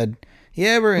up and said,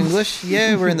 "Yeah, we're English.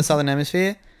 Yeah, we're in the Southern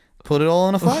Hemisphere. Put it all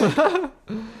on a flag."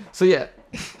 So yeah,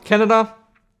 Canada,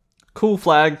 cool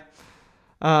flag.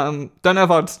 Don't know if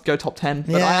I'd go top 10,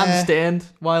 but I understand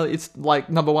why it's like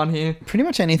number 1 here. Pretty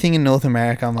much anything in North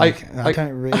America, I'm like I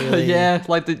don't really. Yeah,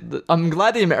 like I'm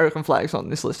glad the American flag's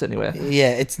on this list anyway.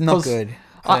 Yeah, it's not good.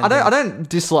 I don't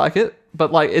dislike it,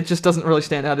 but like it just doesn't really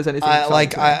stand out as anything.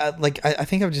 I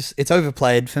think it's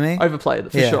overplayed for me.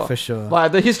 Overplayed for sure.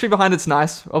 Like the history behind it's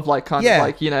nice of like kind of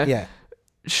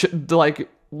like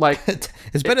like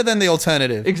it's better than the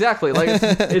alternative. Exactly. Like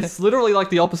it's literally like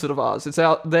the opposite of ours. It's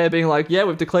out there being like, yeah,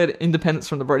 we've declared independence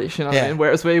from the British, you know what I mean?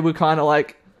 Whereas we were kind of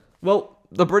like, well,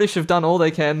 the British have done all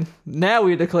they can. Now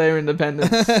we declare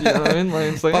independence. You know what I mean?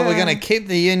 Like, it's like, but we're going to keep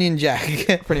the Union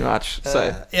Jack. Pretty much.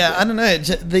 So I don't know.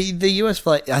 The US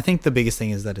flag, I think the biggest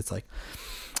thing is that it's like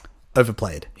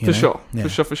overplayed. For sure.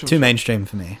 Too mainstream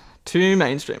for me. Too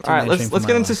mainstream. All right, let's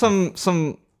get into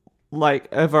some like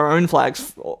of our own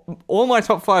flags. All my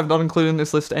top 5 not included in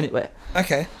this list anyway.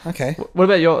 Okay. What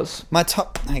about yours? My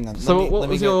top. Hang on. So what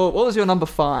was your number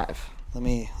 5? Let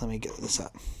me get this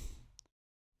up.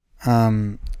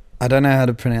 I don't know how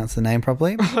to pronounce the name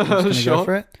properly. I'm just gonna go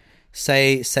for it.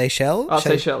 Seychelles. Oh,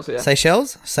 Seychelles. Yeah.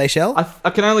 Seychelles. I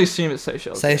can only assume it's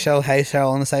Seychelles. Seychelles. Hey,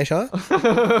 Cheryl on the Seychelles.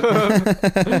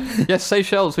 Yes,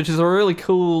 Seychelles, which is a really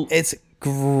cool. It's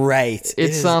great.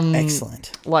 It's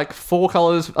excellent. Like 4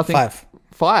 colors. I think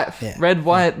 5. Yeah. Red,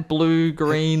 white, blue,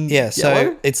 green. Yeah. So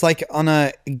yellow? it's like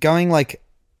going like.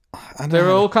 They're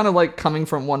all kind of like coming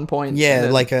from one point. Yeah,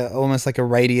 like almost like a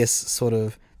radius sort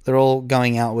of. They're all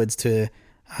going outwards to,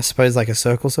 I suppose, like a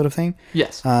circle sort of thing.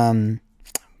 Yes.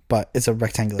 But it's a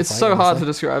rectangular. It's so hard to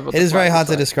describe. It is very hard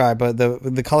to describe, but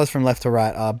the colors from left to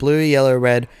right are blue, yellow,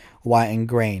 red, white, and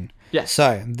green. Yes.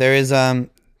 So there is I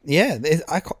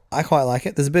quite like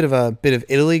it. There's a bit of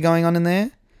Italy going on in there.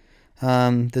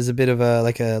 There's a bit of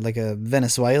a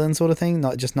Venezuelan sort of thing,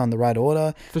 not in the right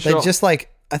order. For sure. Just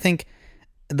like I think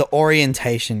the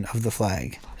orientation of the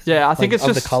flag Yeah, I think it's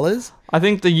of just the colors. I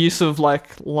think the use of like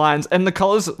lines and the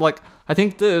colors, like I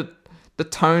think the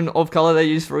tone of color they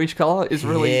use for each color is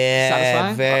really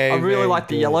satisfying. I really like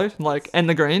the yellow, like, and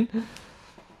the green.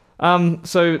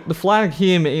 So the flag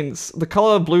here means the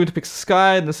color blue depicts the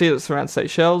sky and the sea that surrounds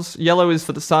Seychelles. Yellow is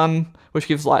for the sun, which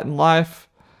gives light and life.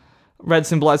 Red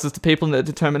symbolizes the people and their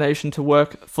determination to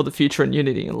work for the future in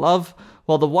unity and love,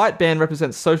 while the white band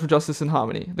represents social justice and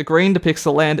harmony. The green depicts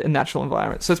the land and natural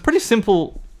environment. So it's pretty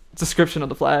simple description of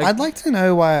the flag. I'd like to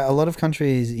know why a lot of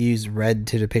countries use red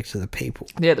to depict the people.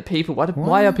 Yeah, the people.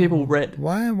 Why are people red?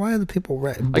 Why are the people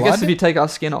red? I guess if you take our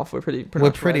skin off, we're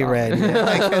pretty red. Yeah,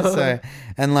 I guess so.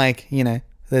 And like, you know,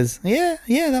 there's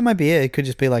that might be it. It could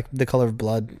just be like the color of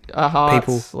blood. Hearts,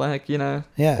 people, like, you know,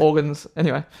 organs.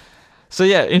 Anyway, so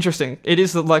yeah, interesting. It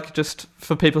is like, just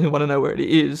for people who want to know where it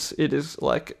is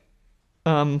like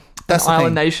that's an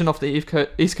island nation off the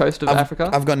east coast of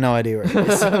Africa. I've got no idea where it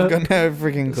is. I've got no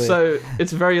freaking clue. So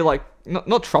it's very like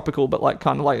not tropical, but like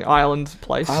kind of like island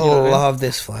place. I love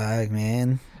this flag,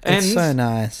 man. It's so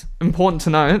nice. Important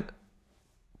to note,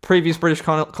 previous British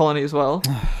colony as well.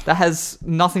 That has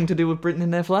nothing to do with Britain in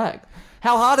their flag.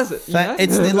 How hard is it?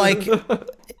 It's like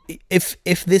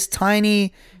if this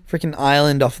tiny freaking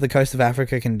island off the coast of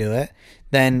Africa can do it,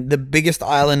 then the biggest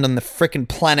island on the freaking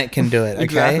planet can do it, okay?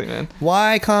 Exactly, man.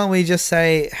 Why can't we just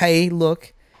say, hey,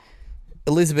 look,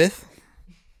 Elizabeth,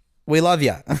 we love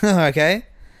you, okay?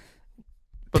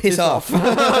 But piss off.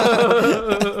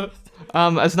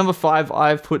 As number 5,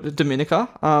 I've put Dominica,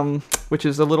 which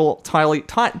is a little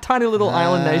tiny little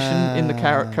island nation in the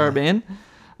Caribbean.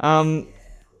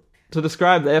 To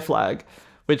describe their flag,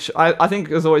 which I think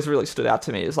has always really stood out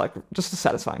to me, is like just a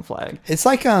satisfying flag. It's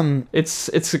like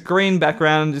it's a green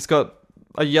background. It's got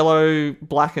a yellow,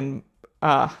 black and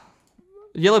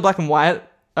white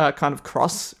kind of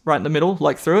cross right in the middle,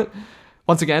 like through it.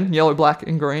 Once again, yellow, black,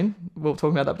 and green. We were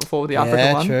talking about that before with the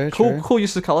African one. Cool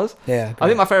use of colours. Yeah, great. I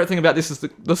think my favourite thing about this is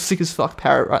the sick as fuck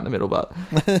parrot right in the middle, but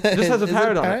it just has a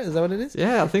parrot on it. Is that what it is?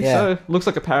 Yeah, I think so. Looks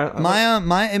like a parrot.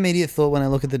 My immediate thought when I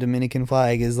look at the Dominican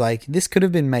flag is like, this could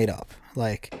have been made up.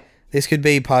 Like, this could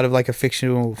be part of like a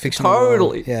fictional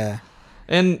totally world. Yeah.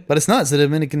 But it's not. It's the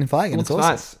Dominican flag, and it's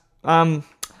awesome. Nice.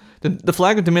 The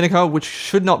flag of Dominica, which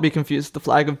should not be confused with the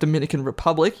flag of Dominican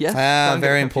Republic. Yes.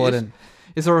 Very important.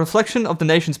 Is a reflection of the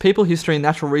nation's people, history, and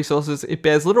natural resources. It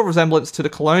bears little resemblance to the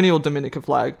colonial Dominican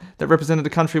flag that represented the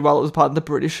country while it was part of the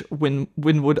British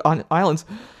Windward Islands.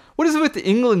 What is it with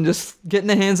England just getting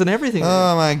their hands on everything?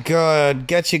 Oh my God.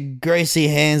 Get your greasy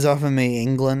hands off of me,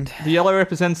 England. The yellow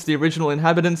represents the original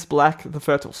inhabitants, black the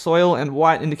fertile soil, and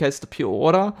white indicates the pure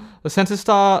water. The centre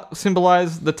star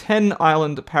symbolizes the 10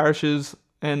 island parishes,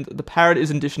 and the parrot is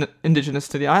indigenous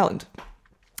to the island.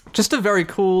 Just a very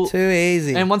cool... Too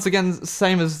easy. And once again,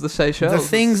 same as the Seychelles. The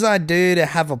things I do to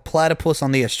have a platypus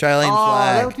on the Australian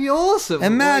flag. That would be awesome.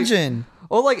 Imagine.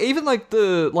 Even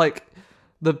the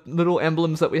little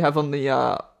emblems that we have on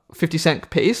the 50 cent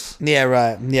piece. Yeah,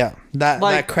 right. Yeah.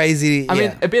 That crazy... I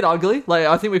mean, a bit ugly. Like,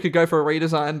 I think we could go for a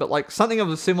redesign, but like something of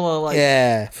a similar... like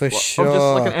yeah, for sure. Of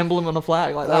just like an emblem on a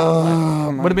flag like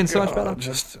that. Would have been so much better.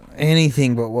 Just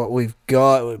anything but what we've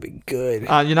got would be good.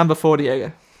 Your number 4,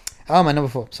 Diego. Oh, my number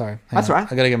 4. Sorry. That's right.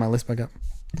 I got to get my list back up.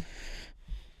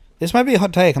 This might be a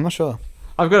hot take. I'm not sure.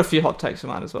 I've got a few hot takes of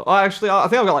mine as well. I think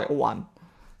I've got like one.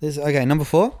 Okay, number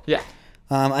 4? Yeah.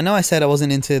 I know I said I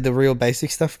wasn't into the real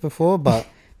basic stuff before, but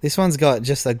this one's got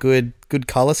just a good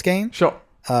color scheme. Sure.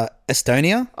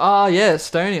 Estonia. Yeah,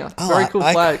 Estonia. Very cool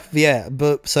flag. Yeah,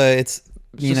 but so it's,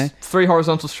 you know, 3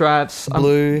 horizontal stripes.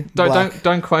 Blue, black.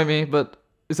 Don't quote me, but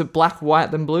is it black,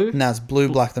 white, then blue? No, it's blue,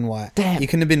 black, then white. Damn. You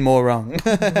couldn't have been more wrong.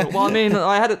 Well, I mean,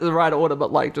 I had it the right order,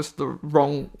 but like just the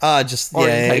wrong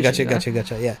orientation.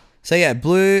 Gotcha. Yeah. So yeah,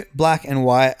 blue, black, and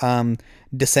white,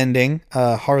 descending,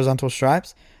 horizontal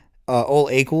stripes, all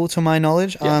equal to my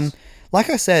knowledge. Yes. Like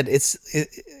I said,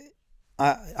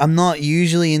 I'm not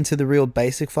usually into the real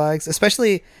basic flags,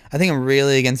 especially I think I'm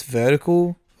really against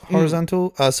vertical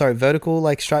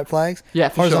like stripe flags. Yeah,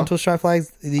 for horizontal stripe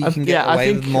flags you can get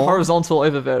away with more. Horizontal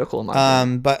over vertical in my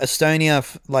opinion. But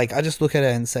Estonia, like, I just look at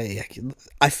it and say,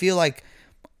 I feel like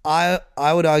I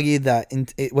would argue that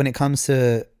when it comes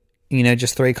to, you know,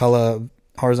 just 3 color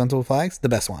horizontal flags, the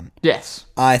best one. Yes,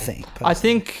 I think. Personally. I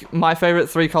think my favorite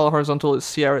 3 color horizontal is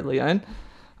Sierra Leone.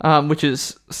 Which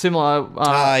is similar.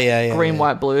 Green,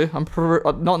 white, blue. I'm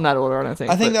not in that order, I don't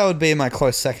think. I think that would be my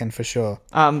close second for sure.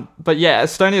 But yeah,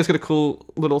 Estonia's got a cool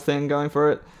little thing going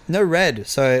for it. No red,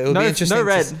 so it'll be interesting. No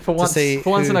red for once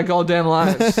in our goddamn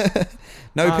lives.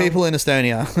 No people in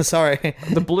Estonia. Sorry.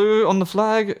 The blue on the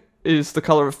flag is the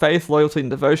color of faith, loyalty, and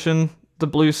devotion. The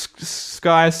blue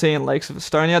sky, sea, and lakes of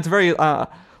Estonia. It's very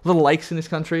little lakes in this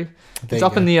country. There It's you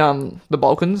up in the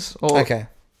Balkans, or Okay.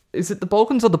 is it the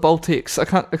Balkans or the Baltics? I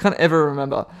can't ever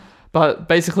remember. But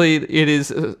basically, it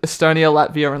is Estonia,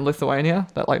 Latvia, and Lithuania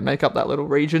that like make up that little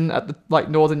region at the like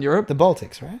northern Europe. The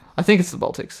Baltics, right? I think it's the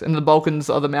Baltics, and the Balkans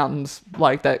are the mountains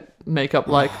like that make up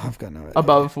like I've got no idea.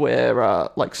 above where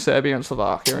like Serbia and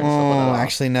Slovakia and stuff like that.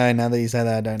 Actually, no. Now that you say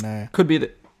that, I don't know. Could be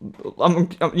the.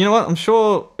 You know what? I'm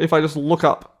sure if I just look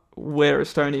up where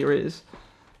Estonia is,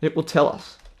 it will tell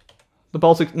us. The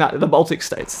Baltic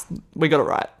states. We got it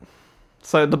right.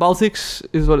 So the Baltics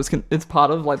is what it's part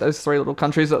of, like those three little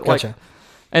countries that Gotcha. like,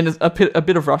 and a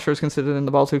bit of Russia is considered in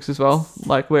the Baltics as well.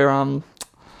 Like where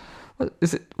what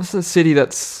is it? What's the city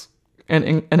that's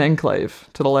an enclave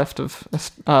to the left of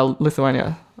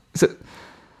Lithuania? Is it?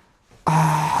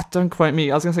 Don't quote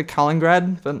me. I was gonna say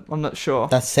Kaliningrad, but I'm not sure.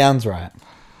 That sounds right.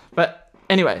 But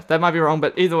anyway, that might be wrong.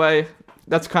 But either way,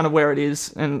 that's kind of where it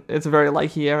is, and it's a very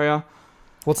lakey area.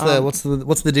 What's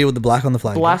the deal with the black on the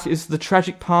flag? Black is the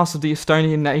tragic past of the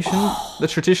Estonian nation. The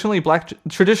traditionally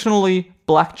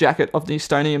black jacket of the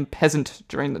Estonian peasant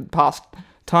during the past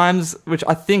times, which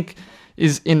I think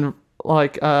is in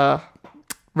like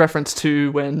reference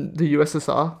to when the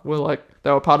USSR were like they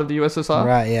were part of the USSR.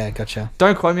 Right. Yeah. Gotcha.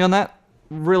 Don't quote me on that.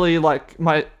 Really, like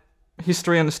my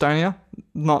history in Estonia,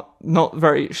 not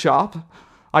very sharp.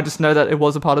 I just know that it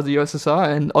was a part of the USSR,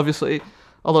 and obviously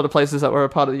a lot of places that were a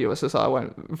part of the USSR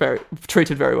weren't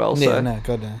treated very well. So. Yeah, no,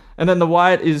 God no. And then the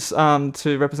white is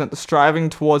to represent the striving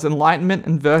towards enlightenment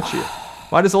and virtue.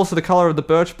 White is also the colour of the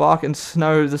birch bark and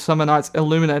snow, the summer nights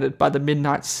illuminated by the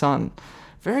midnight sun.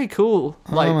 Very cool.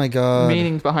 Like, oh my God.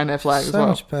 Meanings behind their flag as well. So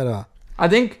much better. I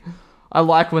think I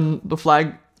like when the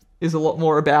flag is a lot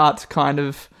more about kind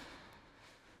of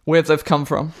where they've come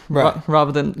from, right?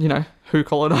 Rather than, who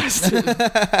colonized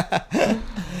it.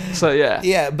 So yeah.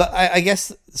 Yeah, but I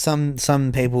guess some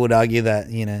people would argue that,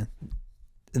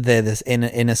 they're this in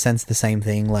a sense the same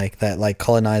thing, like that, like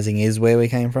colonizing is where we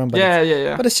came from. But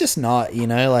yeah. But it's just not,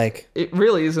 like it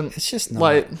really isn't. It's just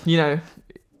not.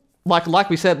 Like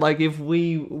we said, like if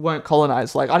we weren't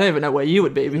colonized, like I don't even know where you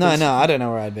would be. No, I don't know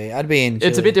where I'd be. I'd be in Chile.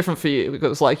 It's a bit different for you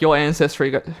because like your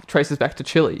ancestry traces back to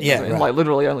Chile. Yeah, right. Like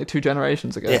literally only 2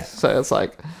 generations ago. Yeah. So it's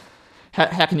like,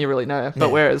 how can you really know?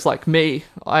 But whereas like me,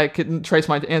 I can trace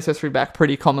my ancestry back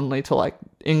pretty commonly to like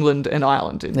England and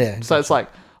Ireland. Yeah. So it's like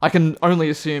I can only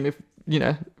assume if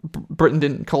Britain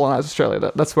didn't colonize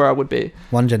Australia, that's where I would be.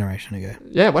 1 generation ago.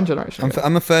 Yeah, 1 generation ago.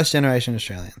 I'm a first generation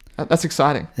Australian. That's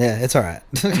exciting. Yeah, it's all right.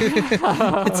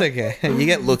 It's okay. You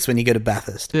get looks when you go to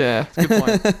Bathurst. Yeah, that's a good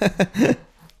point.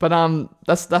 But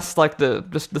that's like the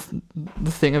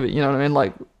thing of it. You know what I mean?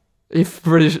 Like if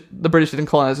the British didn't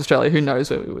colonize Australia, who knows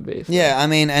where we would be? So. Yeah, I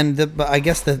mean, but I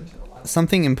guess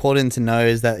something important to know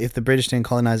is that if the British didn't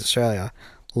colonize Australia,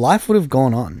 life would have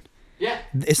gone on. Yeah.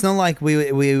 It's not like we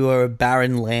were a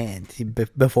barren land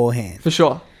beforehand. For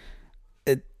sure.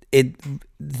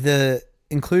 The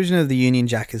inclusion of the Union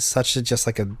Jack is just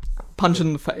like a punch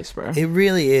in the face, bro. It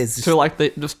really is. To like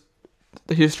the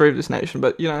history of this nation,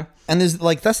 but and there's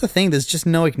like that's the thing. There's just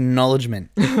no acknowledgement.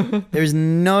 There is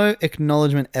no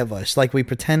acknowledgement ever. It's like we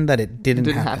pretend that it didn't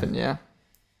happen. Yeah.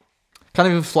 Can't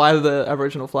even fly the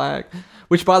Aboriginal flag,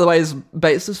 which by the way is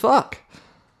base as fuck.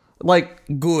 Like,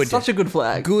 good. Such a good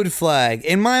flag. Good flag.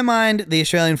 In my mind, the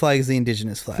Australian flag is the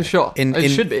Indigenous flag. For sure. It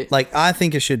should be. Like, I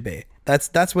think it should be.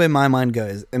 That's where my mind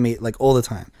goes. I mean, like, all the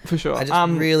time. For sure. I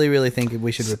just really, really think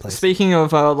we should replace Speaking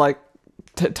of,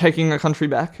 taking a country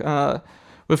back,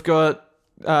 we've got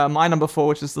my number 4,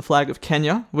 which is the flag of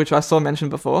Kenya, which I saw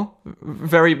mentioned before.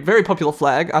 Very, very popular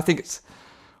flag. I think it's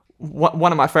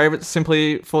one of my favorites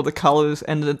simply for the colours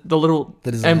and the little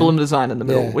emblem design in the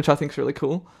middle, which I think is really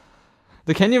cool.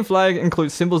 The Kenyan flag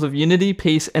includes symbols of unity,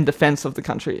 peace, and defense of the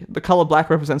country. The color black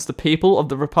represents the people of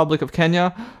the Republic of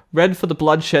Kenya, red for the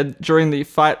bloodshed during the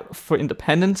fight for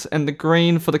independence, and the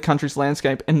green for the country's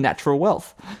landscape and natural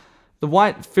wealth. The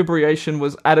white fibration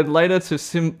was added later to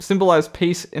symbolize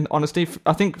peace and honesty.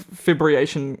 I think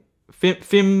fimbriation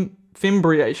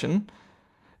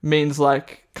means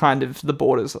like kind of the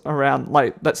borders around,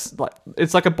 like that's like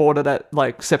it's like a border that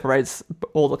like separates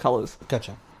all the colors.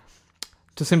 Gotcha.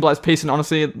 To symbolize peace and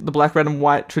honesty, the black, red, and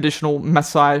white traditional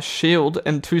Maasai shield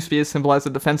and 2 spears symbolize the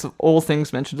defense of all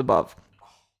things mentioned above.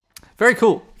 Very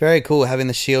cool. Very cool having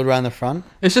the shield around the front.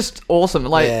 It's just awesome.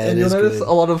 Like, and you'll notice good.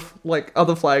 A lot of like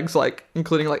other flags, like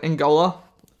including like Angola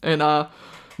and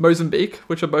Mozambique,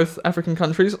 which are both African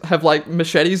countries, have like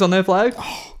machetes on their flag,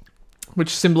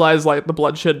 which symbolize like the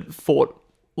bloodshed fought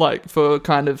like for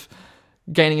kind of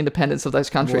gaining independence of those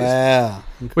countries. Wow.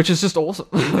 Which is just awesome.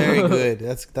 Very good.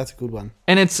 That's a good one.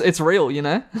 And it's real, you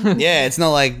know? Yeah, it's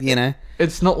not like,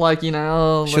 It's not like,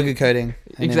 sugarcoating.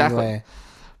 Exactly.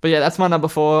 But yeah, that's my number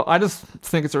 4. I just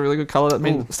think it's a really good colour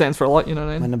that stands for a lot, you know what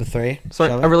I mean? My number 3. So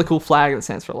a really cool flag that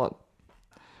stands for a lot.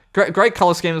 Great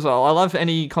colour scheme as well. I love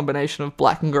any combination of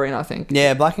black and green, I think.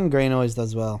 Yeah, black and green always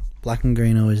does well. All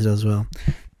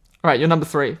right, you're number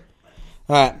 3.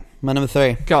 All right, my number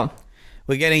 3. Go on.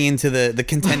 We're getting into the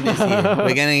contenders here.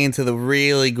 We're getting into the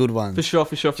really good ones. For sure.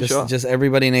 Just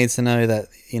everybody needs to know that,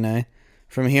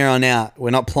 from here on out, we're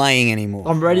not playing anymore.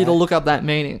 I'm ready to look up that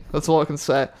meaning. That's all I can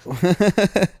say.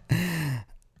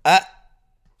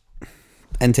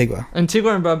 Antigua and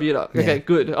Barbuda. Okay,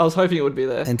 good. I was hoping it would be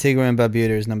there. Antigua and Barbuda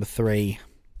is number 3.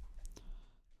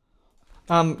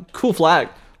 Cool flag.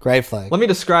 Great flag. Let me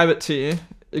describe it to you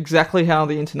exactly how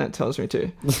the internet tells me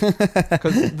to.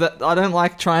 Because I don't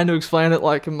like trying to explain it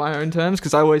like in my own terms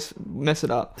because I always mess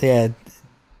it up. Yeah.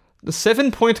 The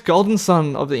 7-point golden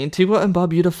sun of the Antigua and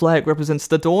Barbuda flag represents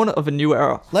the dawn of a new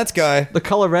era. Let's go. The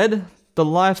colour red, the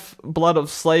life blood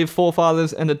of slave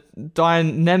forefathers, and the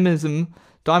dynamism,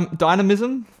 I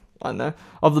don't know,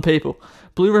 of the people.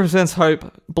 Blue represents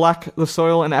hope, black the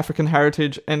soil and African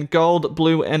heritage, and gold,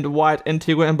 blue, and white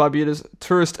Antigua and Barbuda's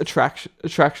tourist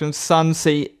attractions, sun,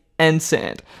 sea, and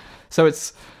sand. So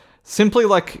it's simply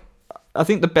like, I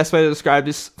think the best way to describe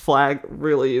this flag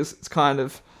really is it's kind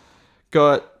of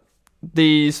got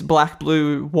these black,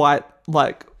 blue, white,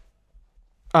 like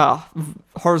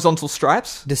horizontal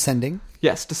stripes. Descending.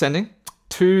 Yes, descending.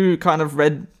 2 kind of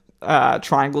red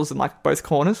triangles in like both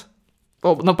corners.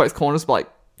 Well, not both corners, but like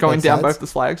going Both down sides. both the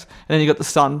flags. And then you got the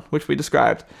sun, which we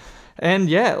described. And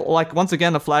yeah, like once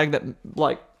again, a flag that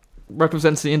like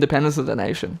represents the independence of the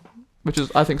nation, which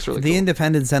is, I think, is really the cool.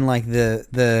 independence and like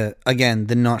the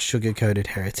not sugar-coated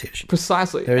heritage.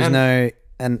 Precisely. There is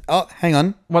hang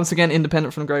on. Once again,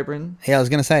 independent from Great Britain. Yeah, I was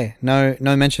going to say, no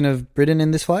mention of Britain in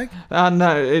this flag?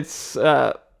 No, it's,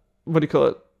 what do you call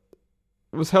it?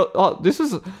 It was held, this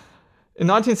was... In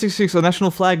 1966, a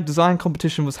national flag design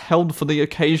competition was held for the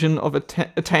occasion of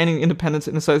attaining independence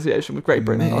in association with Great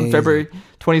Britain on February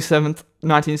 27th,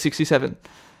 1967.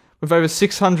 With over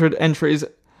 600 entries,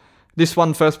 this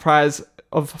won first prize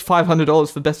of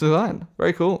 $500 for best design.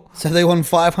 Very cool. So they won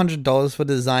 $500 for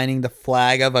designing the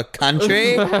flag of a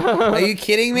country? Are you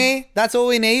kidding me? That's all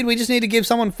we need? We just need to give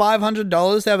someone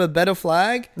 $500 to have a better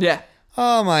flag? Yeah.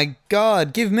 Oh my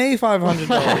God. Give me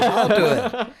 $500. I'll do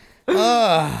it.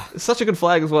 It's such a good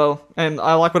flag as well, and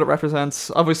I like what it represents.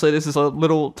 Obviously, this is a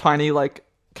little tiny like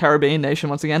Caribbean nation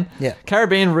once again. Yeah,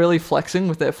 Caribbean really flexing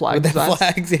with their flag with designs.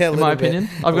 Their flags, yeah, in my opinion.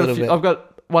 I've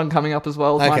got one coming up as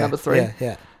well. Okay. My number 3.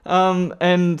 Yeah.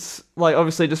 And like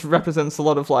obviously just represents a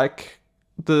lot of like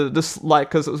this like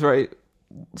because it was very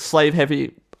slave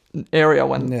heavy area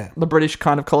when the British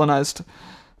kind of colonized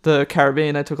the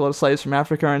Caribbean. They took a lot of slaves from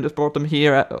Africa and just brought them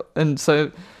here, and so.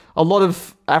 A lot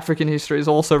of African history is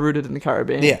also rooted in the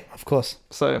Caribbean. Yeah, of course.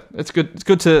 So it's good. It's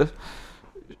good to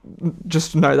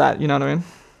just know that. You know what I mean?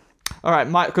 All right,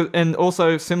 and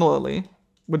also similarly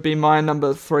would be my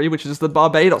number 3, which is the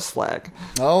Barbados flag.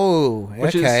 Oh, okay.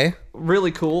 Which is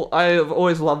really cool. I've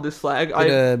always loved this flag.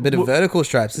 Bit of vertical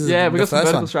stripes. We got some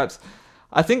vertical stripes.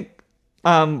 I think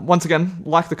once again,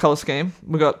 like the color scheme,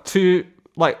 we got 2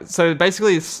 so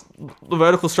basically it's the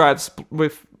vertical stripes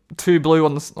with 2 blue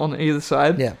on either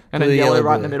side, and then yellow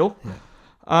right in the middle.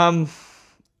 Yeah.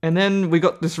 And then we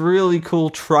got this really cool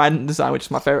trident design, which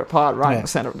is my favorite part, right in the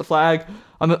center of the flag.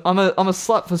 I'm a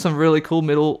slut for some really cool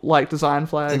middle design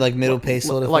flag, like middle piece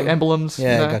sort of like thing. emblems.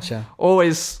 Yeah, gotcha.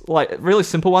 Always like really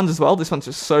simple ones as well. This one's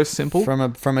just so simple.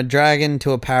 From a dragon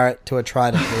to a parrot to a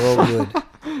trident, they're all good.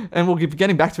 And we'll be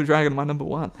getting back to a dragon, my number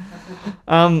 1.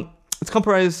 It's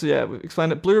comprised, we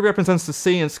explained it. Blue represents the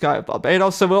sea and sky of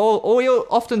Barbados. So we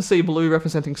often see blue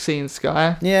representing sea and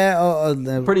sky. Yeah,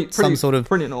 some sort of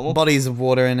pretty normal bodies of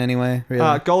water in any way.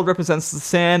 Really. Gold represents the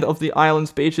sand of the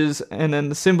island's beaches, and then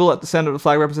the symbol at the center of the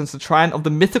flag represents the trident of the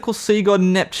mythical sea god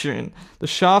Neptune. The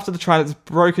shaft of the trident is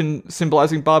broken,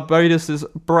 symbolizing Barbados's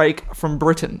break from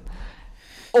Britain.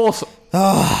 Awesome.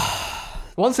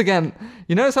 Once again,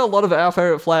 you notice how a lot of our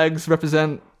favorite flags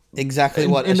represent exactly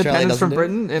what independence Australia from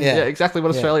Britain, and exactly what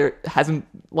Australia hasn't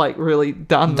really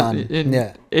done.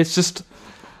 It's just,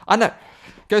 I know,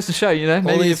 goes to show,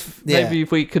 maybe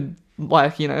if we could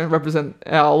represent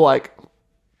our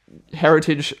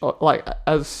heritage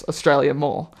as Australia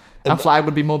more, our flag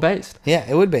would be more based. Yeah,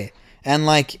 it would be. And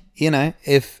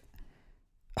if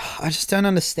I just don't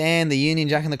understand the Union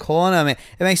Jack in the corner. I mean,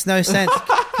 it makes no sense.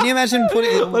 Can you imagine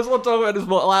putting? Let's not talk about this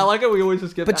more. I like it. We always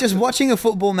just get. But just watching a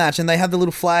football match and they have the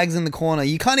little flags in the corner,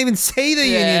 you can't even see the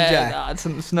Union Jack. Nah, it's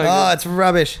no good. It's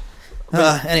rubbish.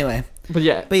 Anyway. But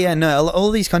yeah, no.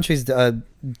 All these countries are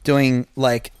doing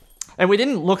like. And we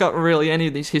didn't look up really any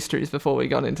of these histories before we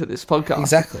got into this podcast.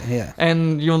 Exactly. Yeah.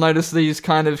 And you'll notice these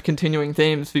kind of continuing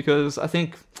themes because I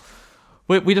think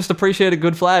we just appreciate a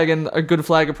good flag, and a good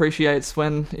flag appreciates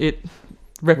when it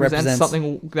represents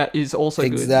something that is also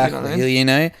good. Exactly. You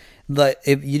know, like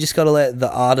if you just got to let the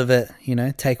art of it,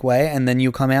 take away, and then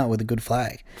you'll come out with a good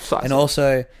flag. Precisely. And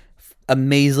also, a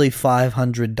measly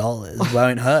 $500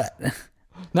 won't hurt.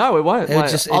 No, it won't.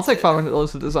 I'll take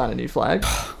 $500 to design a new flag.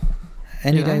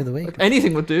 Any day of the week.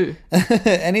 Anything would do.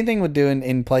 Anything would do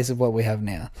in place of what we have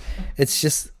now. It's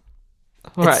just...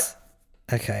 All right.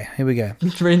 Okay, here we go.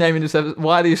 Renaming this episode,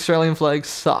 Why the Australian Flag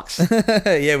Sucks.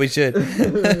 Yeah, we should.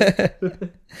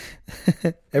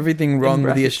 Everything wrong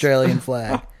with the Australian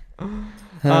flag.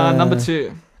 Number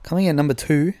 2. Coming in number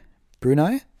 2,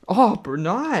 Brunei. Oh,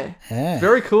 Brunei. Yeah.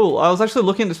 Very cool. I was actually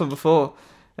looking at this one before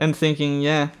and thinking,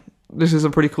 this is a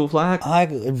pretty cool flag. I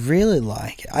really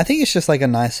like it. I think it's just like a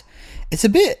nice... It's a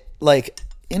bit, like,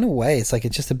 in a way, it's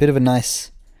just a bit of a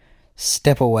nice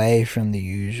step away from the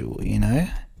usual,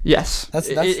 Yes,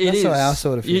 that's how I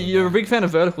sort of feel. You're a big fan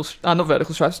of not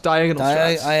vertical stripes, diagonal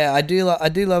stripes. I do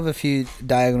love a few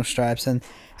diagonal stripes, and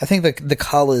I think the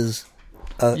colours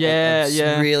are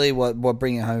really what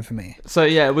bring it home for me.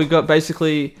 So we've got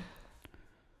basically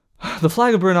the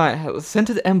flag of Brunei has a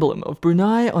centered emblem of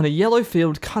Brunei on a yellow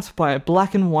field cut by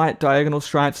black and white diagonal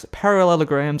stripes,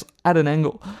 parallelograms at an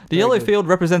angle. The yellow field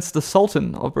represents the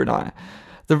Sultan of Brunei.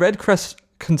 The red crest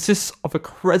consists of a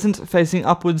crescent facing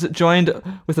upwards joined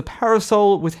with a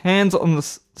parasol with hands on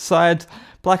the sides,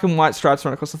 black and white stripes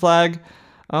run across the flag.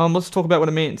 Let's talk about what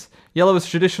it means. Yellow is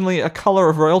traditionally a colour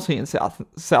of royalty in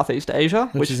Southeast Asia,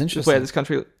 which is where this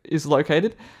country is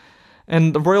located.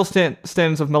 And the royal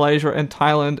standards of Malaysia and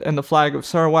Thailand and the flag of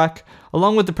Sarawak,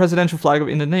 along with the presidential flag of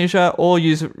Indonesia, all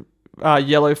use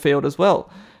yellow field as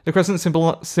well. The crescent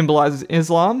symbolises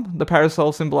Islam, the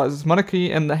parasol symbolises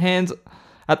monarchy, and the hands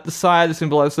at the side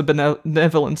symbolize the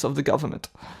benevolence of the government.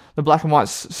 The black and white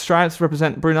stripes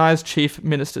represent Brunei's chief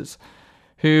ministers,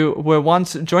 who were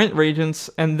once joint regents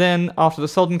and then, after the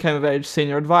Sultan came of age,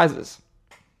 senior advisors.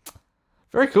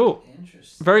 Very cool.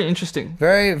 Very interesting.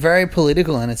 Very, very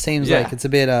political, and it seems like it's a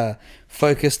bit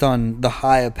focused on the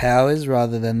higher powers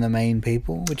rather than the main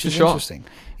people, which is interesting.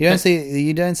 You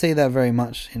don't see that very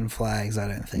much in flags, I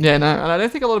don't think. Yeah, no, and I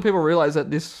don't think a lot of people realise that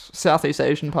this Southeast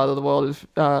Asian part of the world is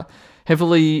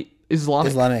heavily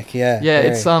Islamic. Yeah. Yeah,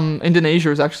 it's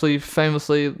Indonesia is actually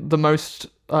famously the most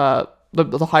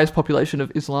the highest population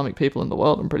of Islamic people in the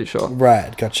world, I'm pretty sure.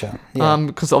 Right, gotcha. Yeah.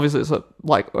 Because obviously it's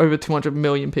like over 200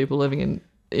 million people living in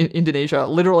Indonesia,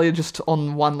 literally just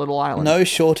on one little island. No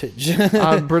shortage.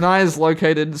 Brunei is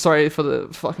located, sorry for the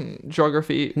fucking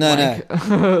geography. No.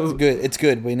 It's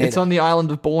good. We need It's on the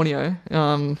island of Borneo,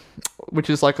 which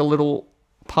is like a little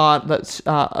part that's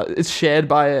it's shared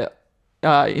by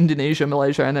Indonesia,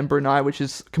 Malaysia, and then Brunei, which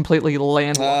is completely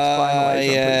landlocked by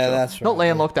Malaysia. Yeah, that's right. Not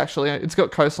landlocked, actually. It's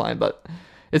got coastline, but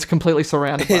it's completely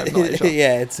surrounded by Malaysia.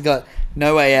 Yeah, it's got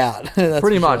no way out.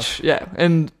 Pretty much, yeah.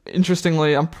 And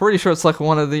interestingly, I'm pretty sure it's like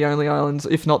one of the only islands,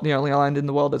 if not the only island in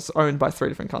the world that's owned by 3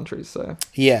 different countries. So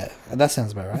yeah, that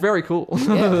sounds about right. Very cool.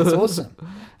 Yeah, that's awesome.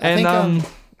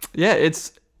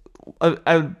 It's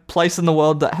a place in the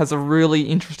world that has a really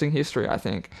interesting history, I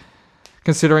think.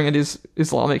 Considering it is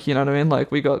Islamic, you know what I mean?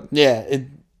 Like, we got... Yeah,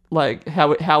 like,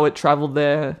 how it travelled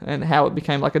there and how it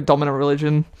became, like, a dominant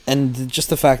religion. And just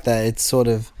the fact that it's sort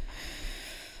of...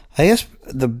 I guess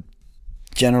the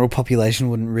general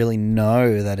population wouldn't really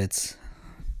know that it's...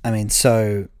 I mean,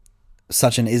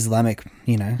 such an Islamic,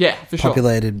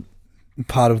 populated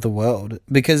part of the world,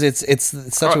 because it's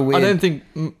such a weird... I don't think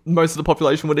most of the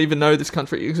population would even know this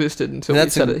country existed until we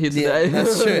said it here today.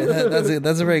 That's true.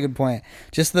 That's a very good point.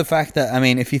 Just the fact that, I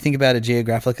mean, if you think about it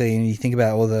geographically and you think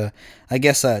about all the, I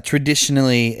guess,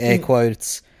 traditionally, air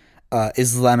quotes,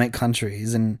 Islamic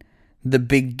countries and the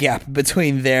big gap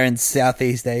between there and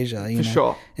Southeast Asia, For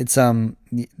sure. It's,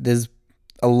 there's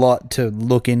a lot to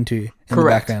look into in the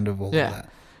background of all of that.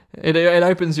 It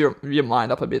opens your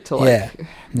mind up a bit to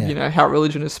how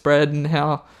religion is spread and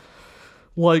how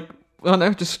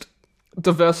just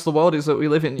diverse the world is that we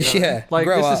live in. Yeah, like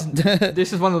grow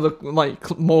this is one of the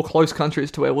more close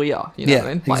countries to where we are. You know what I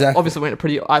mean? Exactly. Obviously, we're in a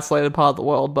pretty isolated part of the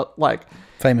world, but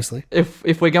famously,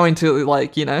 if we're going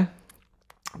to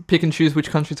pick and choose which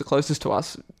countries are closest to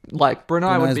us,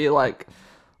 Brunei would be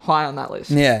high on that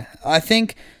list. Yeah, I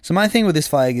think so. My thing with this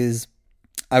flag is,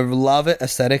 I love it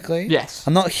aesthetically. Yes.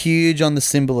 I'm not huge on the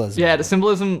symbolism. Yeah, the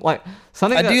symbolism, like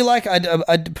something.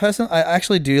 I personally, I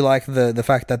actually do like the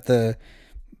fact that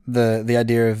the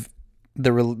idea of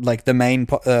the main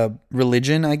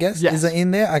religion, I guess, is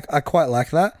in there. I quite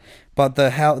like that, but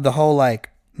the whole like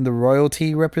the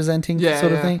royalty representing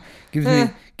sort of thing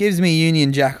gives me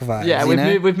Union Jack vibes. Yeah,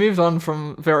 we've moved on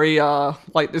from very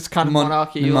like this kind of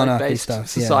monarchy based stuff,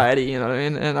 society, you know what I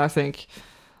mean? And I think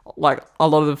like a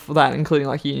lot of that, including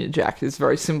like Union Jack, is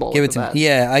very symbolic. Give it to that. me.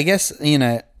 Yeah, I guess, you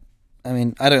know, I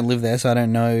mean, I don't live there, so I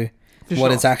don't know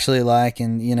what it's actually like,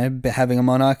 and you know, having a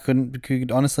monarch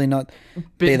could honestly not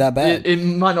be that bad. It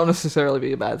might not necessarily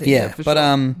be a bad thing. Yeah, but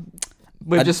sure.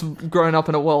 We've just grown up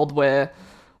in a world where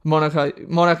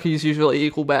monarchy is usually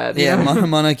equal bad. Yeah,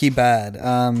 monarchy bad.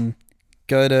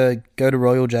 Go to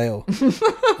royal jail.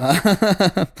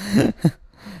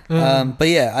 But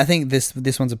yeah, I think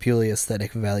this one's a purely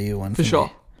aesthetic value one for sure.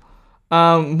 me.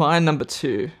 My number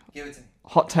 2. Give it to me.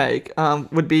 Hot take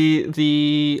would be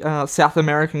the South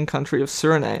American country of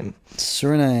Suriname.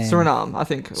 Suriname, I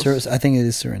think. I think it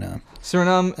is Suriname.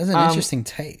 Suriname. That's an interesting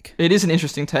take. It is an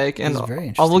interesting take, and very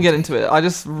interesting I will get into it. I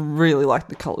just really like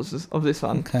the colours of this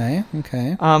one. Okay.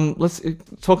 Let's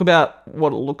talk about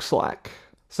what it looks like.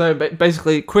 So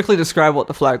basically, quickly describe what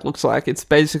the flag looks like. It's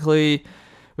basically,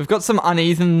 we've got some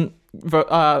uneven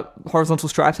horizontal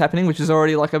stripes happening, which is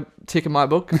already like a tick in my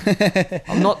book.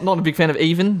 I'm not a big fan of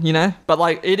even, you know, but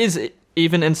like it is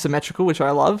even and symmetrical, which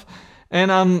I love.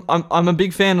 And I'm a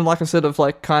big fan, like I said, of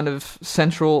like kind of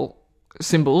central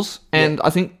symbols, and I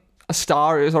think a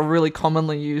star is a really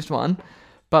commonly used one,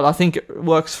 but I think it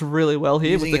works really well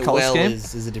here with the color scheme.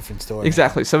 Is a different story.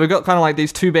 Exactly. So we've got kind of like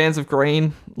these two bands of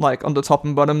green, like on the top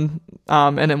and bottom,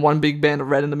 and then one big band of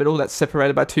red in the middle that's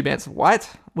separated by two bands of white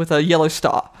with a yellow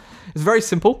star. It's very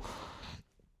simple.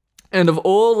 And of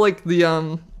all like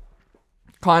the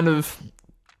kind of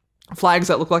flags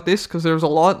that look like this, because there's a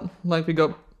lot, like we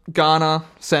got Ghana,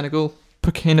 Senegal,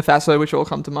 Burkina Faso, which all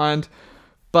come to mind.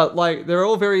 But like they're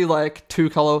all very like two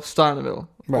color star in the middle,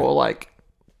 or like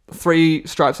three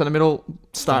stripes in the middle,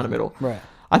 star in the middle. Right.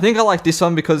 I think I like this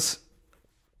one because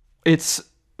it's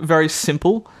very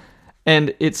simple,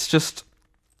 and it's just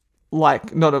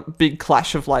like not a big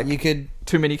clash of like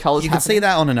too many colors. You could see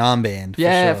that on an armband.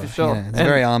 For sure. Yeah, it's a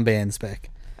very armband spec.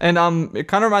 And it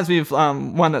kind of reminds me of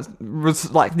one that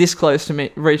was like this close to me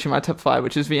reaching my top 5,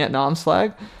 which is Vietnam's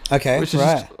flag. Okay, which is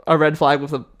just a red flag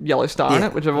with a yellow star in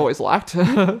it, which I've always liked.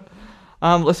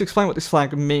 Let's explain what this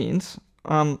flag means.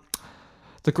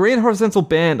 The green horizontal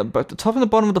band on both the top and the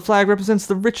bottom of the flag represents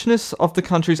the richness of the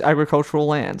country's agricultural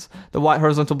lands. The white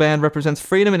horizontal band represents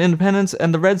freedom and independence,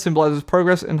 and the red symbolizes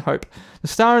progress and hope. The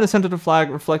star in the center of the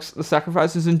flag reflects the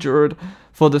sacrifices endured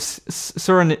for the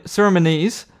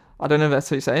Surinamese, I don't know if that's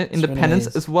how you say it, independence,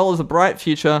 as well as a bright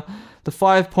future. The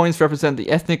 5 points represent the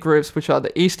ethnic groups, which are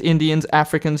the East Indians,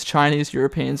 Africans, Chinese,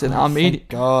 Europeans, and Armenians.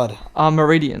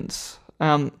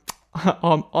 I'm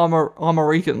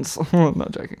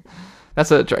not joking. That's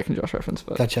a Drake and Josh reference,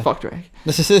 but gotcha. Fuck Drake.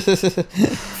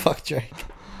 Fuck Drake.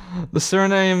 The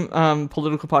Suriname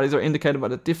political parties are indicated by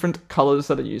the different colours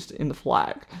that are used in the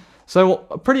flag. So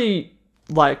a pretty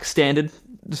like standard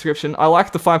description. I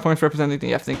like the 5 points representing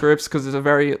the ethnic groups because it's a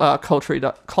very culturally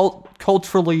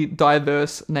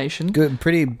diverse nation. Good,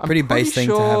 pretty base thing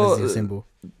to have as your symbol.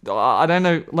 I don't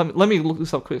know. Let me look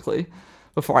this up quickly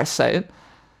before I say it.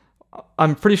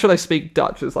 I'm pretty sure they speak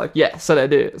Dutch. It's like, yeah, so they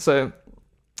do. So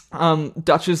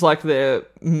Dutch is like their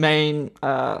main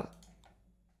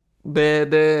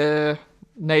their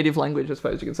native language, I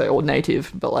suppose you could say, or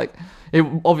native, but like it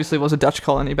obviously was a Dutch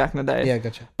colony back in the day. Yeah,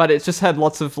 gotcha. But it's just had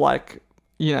lots of like,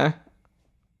 you know,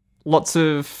 lots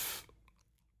of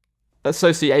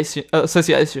association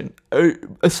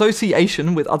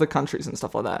with other countries and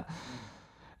stuff like that.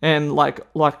 And like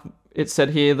it said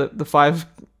here that the 5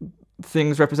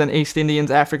 things represent East Indians,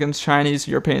 Africans, Chinese,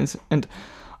 Europeans, and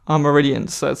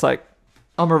Amerindians. So it's like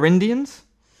Amerindians?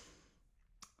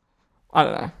 I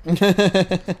don't know.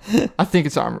 I think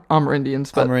it's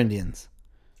Amerindians. But Amerindians.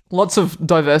 Lots of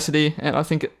diversity, and I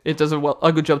think it does a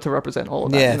good job to represent all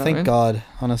of that. Yeah, you know thank God,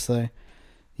 honestly.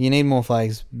 You need more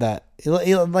flags that...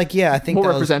 Like, yeah, I think more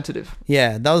representative.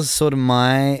 That was sort of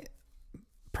my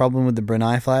problem with the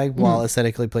Brunei flag. While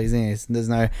aesthetically pleasing, is there's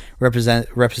no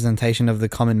representation of the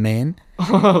common man.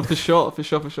 For sure.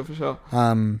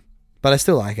 But I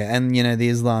still like it, and you know the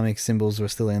Islamic symbols were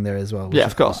still in there as well. Which yeah,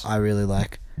 of course, I really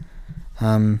like.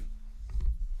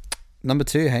 number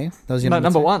 2, hey? That was your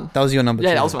number 1. That was your number 2.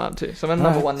 Yeah, that was my number 2. So I'm at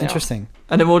number 1 now. Interesting.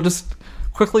 And then we'll just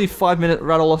quickly 5-minute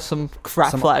rattle off some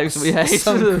crap flags that we hate.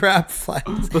 Some crap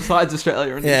flags. Besides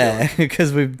Australia and New Yeah, Zealand.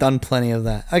 because we've done plenty of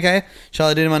that. Okay, shall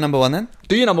I do my number 1 then?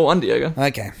 Do your number 1, Diego.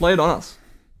 Okay. Lay it on us.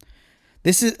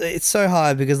 It's so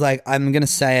hard because like I'm going to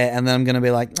say it and then I'm going to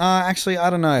be like, oh, actually, I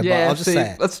don't know, but I'll just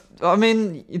say it.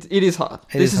 It is hard.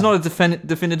 This is not a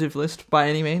definitive list by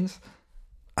any means.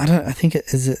 I think it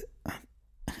is it.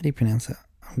 How do you pronounce it?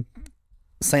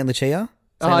 Saint Lucia?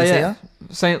 Yeah.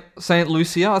 Saint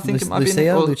Lucia, I think it might be.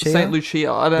 Or Saint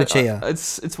Lucia. I don't know.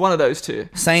 It's one of those two.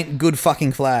 Saint Good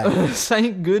Fucking Flag.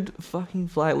 Saint Good Fucking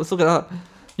Flag. Let's look it up.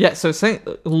 Yeah, so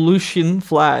Saint Lucian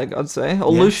flag, I'd say.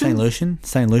 Or Lucian?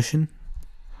 Saint Lucian.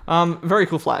 Very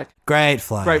cool flag. Great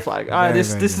flag.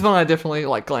 This is one I definitely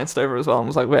like glanced over as well and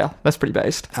was like, wow, that's pretty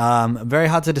based. Very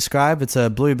hard to describe. It's a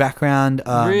blue background.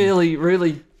 Really,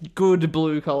 really good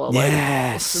blue color.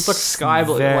 Yes. It's like sky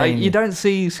blue. Like you don't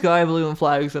see sky blue in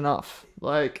flags enough.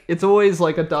 Like it's always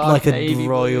like a dark like navy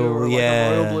royal, blue or like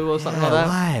a royal blue or something like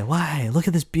that. Why? Look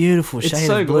at this beautiful shade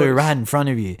so of blue gorgeous. right in front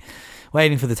of you.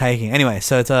 Waiting for the taking. Anyway,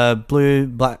 so it's a blue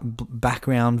black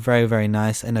background, very, very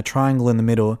nice, and a triangle in the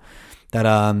middle that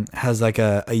has like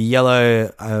a yellow.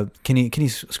 Can you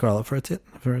scroll up for a tit?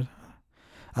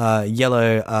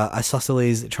 Yellow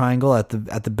isosceles triangle at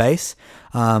the base,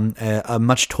 a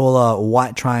much taller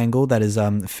white triangle that is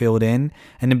filled in,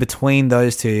 and in between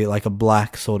those two, like a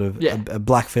black sort of a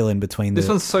black fill in between. This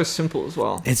one's so simple as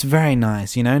well. It's very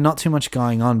nice, not too much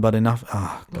going on, but enough.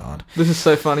 Oh God, this is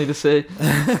so funny to see.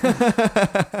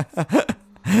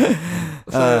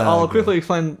 So I'll quickly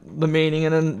explain the meaning,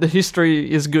 and then the history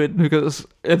is good because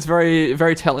it's very,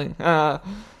 very telling.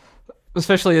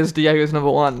 Especially as Diego's number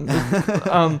 1.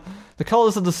 The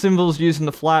colours of the symbols used in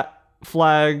the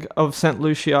flag of St.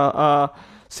 Lucia are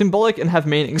symbolic and have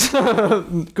meanings.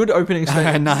 Good opening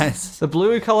statement. Nice. The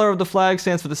blue colour of the flag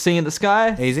stands for the sea and the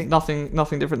sky. Easy. Nothing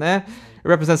different there. It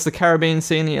represents the Caribbean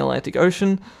Sea and the Atlantic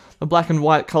Ocean. The black and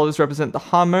white colours represent the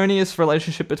harmonious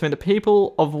relationship between the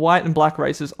people of white and black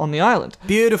races on the island.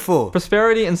 Beautiful.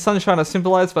 Prosperity and sunshine are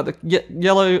symbolised by the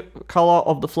yellow colour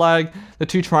of the flag. The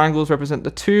 2 triangles represent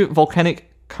the 2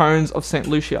 volcanic cones of St.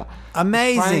 Lucia.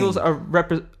 Amazing. The triangles are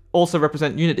also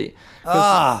represent unity.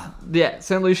 Yeah,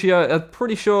 St. Lucia, I'm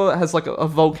pretty sure, has like a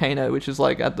volcano, which is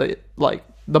like at the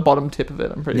bottom tip of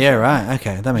it, I'm pretty sure. Yeah, right.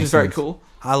 Okay, that makes sense. Very cool.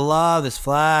 I love this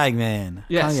flag, man.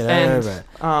 Yes, can't get over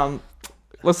it.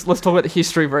 Let's talk about the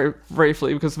history very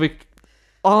briefly because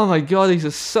oh my god, these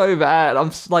are so bad. I'm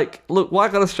just like, look, why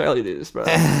can't Australia do this, bro?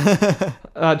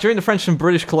 During the French and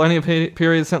British colonial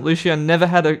period, St. Lucia never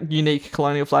had a unique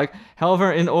colonial flag.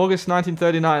 However, in August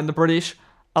 1939, the British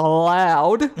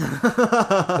allowed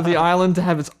the island to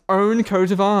have its own coat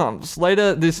of arms.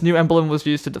 Later, this new emblem was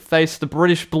used to deface the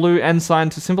British blue ensign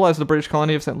to symbolise the British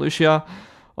colony of St. Lucia.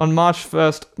 On March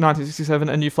 1st, 1967,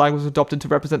 a new flag was adopted to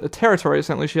represent the territory of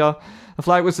St. Lucia. The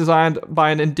flag was designed by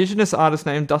an indigenous artist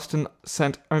named Dustin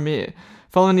St. Omer.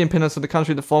 Following the independence of the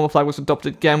country, the former flag was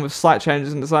adopted again with slight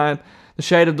changes in design. The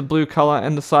shade of the blue colour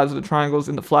and the size of the triangles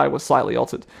in the flag were slightly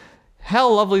altered. How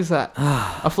lovely is that?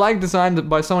 A flag designed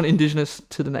by someone indigenous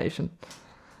to the nation.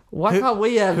 Why can't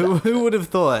we have that? Who would have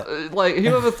thought?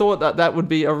 Whoever thought that would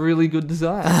be a really good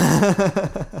design?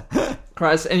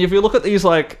 Christ, and if you look at these,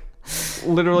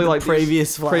 literally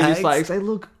previous flags, they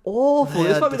look awful.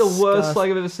 This might be the worst flag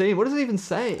I've ever seen. What does it even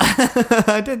say?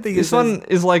 I don't think this one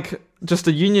is just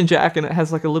a Union Jack, and it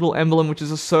has a little emblem, which is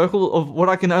a circle of what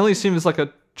I can only assume is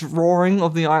a drawing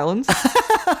of the islands.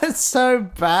 It's so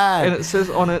bad. And it says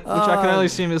on it, which I can only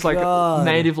assume is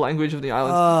native language of the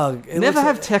islands. Never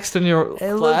have text on your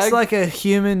flag. It looks like a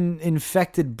human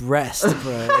infected breast,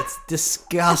 bro. It's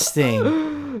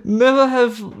disgusting. Never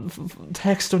have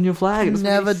text on your flag.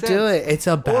 Never do it. It's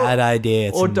a bad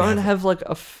idea. Or don't have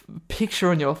a picture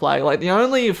on your flag. The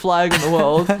only flag in the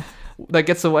world that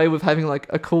gets away with having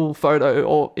a cool photo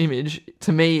or image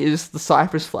to me is the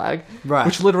Cyprus flag, right?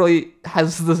 Which literally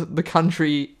has the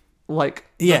country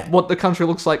what the country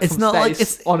looks like. It's from not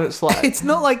space on its flag. It's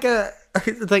not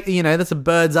that's a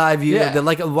bird's eye view.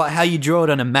 Yeah. How you draw it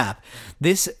on a map.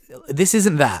 This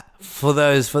isn't that for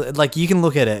you can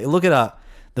look at it. Look it up.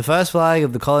 The first flag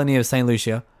of the colony of St.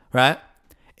 Lucia, right?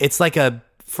 It's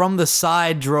from the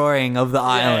side drawing of the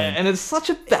island. And it's such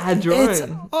a bad drawing. It's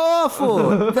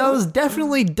awful. That was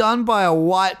definitely done by a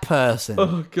white person.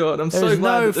 Oh, God. I'm so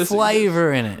glad There's that no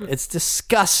flavour in it. It's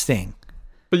disgusting.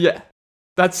 But yeah,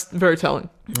 that's very telling.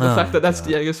 The fact that that's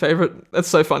Diego's favourite, that's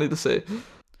so funny to see.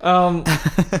 We'll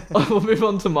move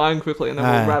on to mine quickly and then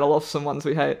we'll rattle off some ones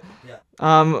we hate. Yeah.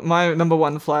 My number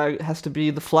 1 flag has to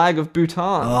be the flag of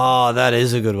Bhutan. Oh, that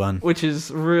is a good one. Which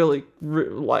is really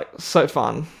so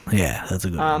fun. Yeah, that's a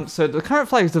good one. So the current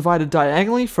flag is divided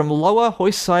diagonally from lower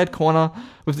hoist side corner,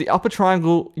 with the upper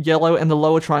triangle yellow and the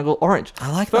lower triangle orange.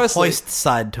 I like the hoist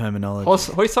side terminology.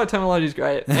 Hoist side terminology is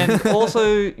great. And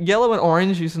also, yellow and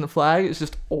orange using the flag is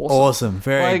just awesome. Awesome.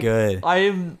 Very good.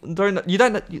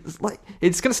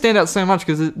 It's going to stand out so much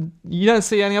because you don't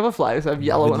see any other flags that have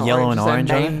yellow and orange.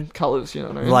 Their main colours, you know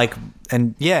what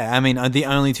I mean? The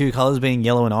only two colours being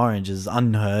yellow and orange is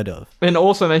unheard of. And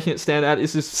also making it stand out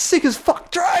is this sick as fuck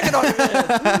dragon on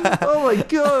it. Oh my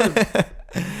god.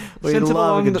 Centered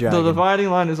along the dividing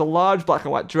line is a large black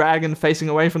and white dragon facing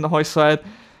away from the hoist side.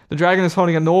 The dragon is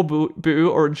holding a norbu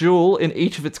or a jewel in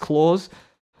each of its claws.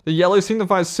 The yellow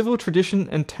signifies civil tradition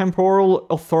and temporal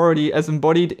authority as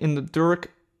embodied in the Durek.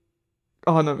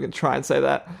 Oh, no, I'm going to try and say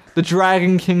that. The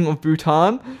Dragon King of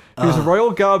Bhutan, whose royal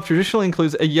garb traditionally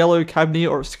includes a yellow kabni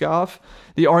or a scarf.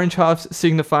 The orange half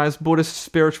signifies Buddhist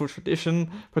spiritual tradition,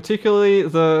 particularly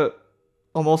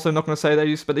I'm also not going to say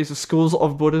these, but these are schools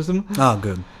of Buddhism. Oh,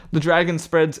 good. The dragon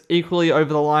spreads equally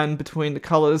over the line between the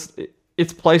colours.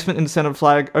 Its placement in the centre of the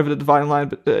flag over the dividing line,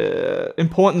 but the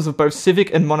importance of both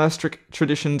civic and monastic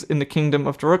traditions in the kingdom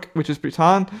of Durek, which is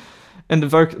Bhutan, and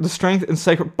evoke the strength and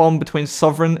sacred bond between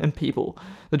sovereign and people.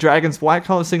 The dragon's white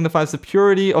colour signifies the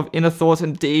purity of inner thoughts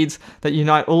and deeds that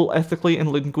unite all ethically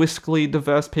and linguistically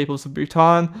diverse peoples of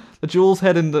Bhutan. The jewel's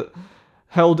head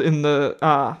held in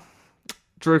the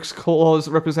Durek's claws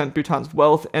represent Bhutan's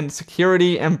wealth and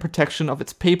security and protection of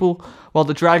its people, while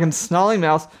the dragon's snarling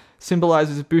mouth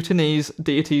symbolises Bhutanese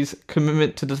deities'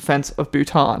 commitment to the defense of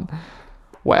Bhutan.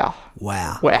 Wow.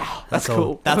 That's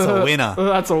cool. That's a winner.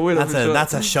 That's a winner.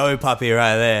 That's a show puppy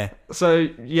right there. So,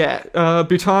 yeah,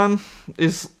 Bhutan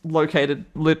is located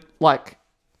near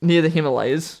the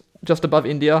Himalayas, just above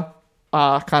India,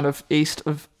 kind of east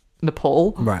of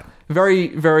Nepal. Right. Very,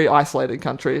 very isolated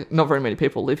country. Not very many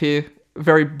people live here.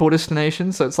 Very Buddhist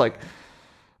nation, so it's like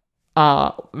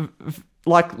the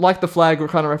flag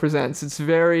kind of represents. It's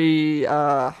very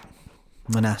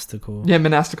monastical. Yeah,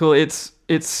 monastical. It's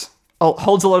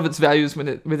holds a lot of its values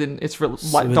within its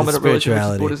dominant religion, which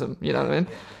is Buddhism. You know what I mean?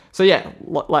 So yeah,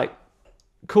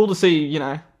 cool to see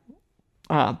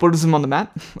Buddhism on the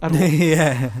map.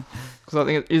 Yeah, because I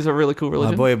think it is a really cool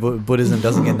religion. My boy, Buddhism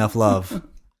doesn't get enough love,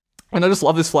 and I just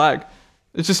love this flag.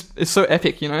 It's so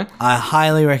epic, you know? I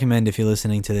highly recommend if you're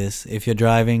listening to this. If you're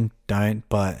driving, don't.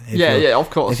 But of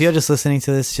course. If you're just listening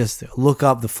to this, just look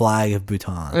up the flag of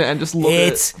Bhutan. Yeah, and just look at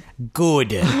it. It's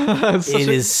good. It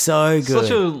is so good.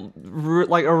 Such a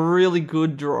really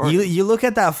good drawing. You look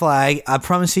at that flag, I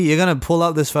promise you're going to pull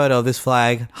up this photo of this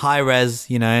flag, high res,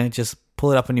 just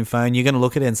pull it up on your phone. You're going to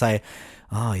look at it and say,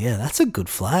 oh yeah, that's a good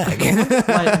flag.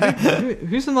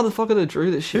 Who's the motherfucker that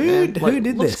drew this shit, man? Who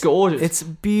did this? It's gorgeous. It's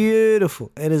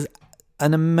beautiful. It is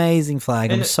an amazing flag.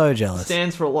 And I'm so jealous. It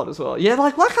stands for a lot as well. Yeah,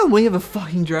 why can't we have a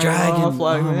fucking dragon on our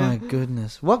flag, man? Oh my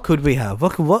goodness. What could we have?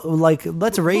 Let's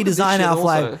redesign our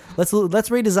flag. Let's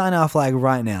redesign our flag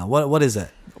right now. What is it?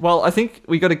 Well, I think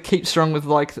we got to keep strong with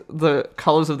the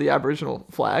colours of the Aboriginal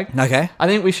flag. Okay. I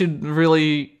think we should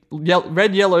really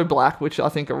red, yellow, black, which I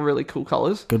think are really cool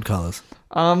colours. Good colours.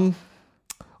 I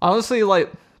honestly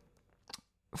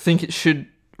think it should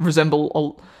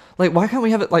resemble why can't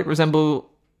we have it resemble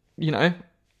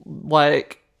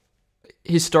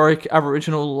historic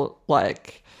Aboriginal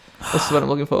what's what I'm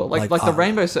looking for the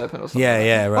rainbow serpent or something.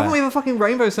 Yeah, right. Why can't we have a fucking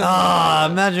rainbow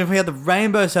serpent? Imagine if we had the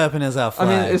rainbow serpent as our flag.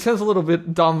 I mean, it sounds a little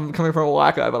bit dumb coming from a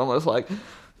white guy, but I'm just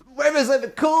rainbow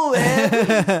serpent, cool,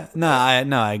 man. No,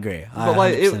 I agree.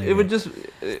 But it would just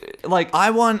I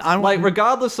want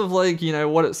regardless of what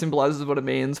it symbolizes, what it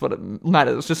means, what it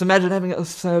matters. Just imagine having a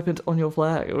serpent on your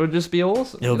flag. It would just be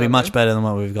awesome. It would be much better than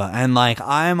what we've got. And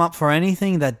I'm up for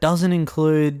anything that doesn't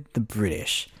include the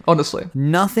British. Honestly,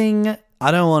 nothing.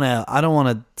 I don't want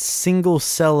a single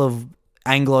cell of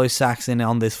Anglo-Saxon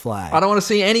on this flag. I don't want to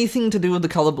see anything to do with the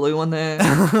color blue on there.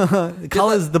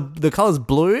 the colors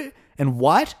blue and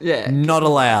white. Yeah, not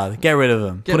allowed. Get rid of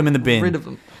them. Put them in the bin. Rid of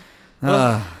them.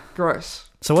 Gross.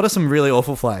 So what are some really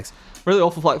awful flags? Really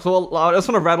awful flags. Well, I just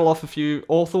want to rattle off a few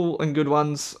awful and good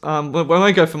ones. We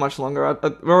won't go for much longer.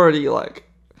 We're already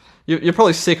you're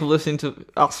probably sick of listening to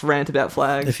us rant about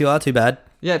flags. If you are, too bad.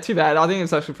 Yeah, too bad. I think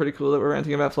it's actually pretty cool that we're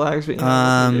ranting about flags. But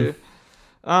what we do.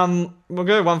 We'll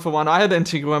go one for one. I had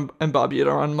Antigua and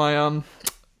Barbuda on my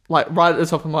right at the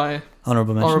top of my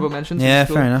honorable mentions. Yeah,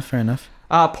 fair enough.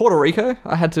 Puerto Rico,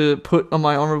 I had to put on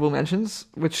my honorable mentions,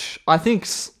 which I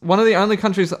think's one of the only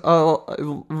countries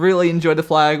really enjoy the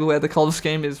flag where the color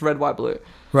scheme is red, white, blue.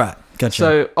 Right, gotcha.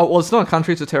 So, it's not a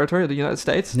country; it's a territory of the United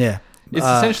States. Yeah. It's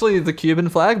essentially the Cuban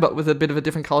flag, but with a bit of a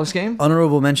different color scheme.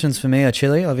 Honorable mentions for me are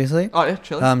Chile, obviously. Oh yeah,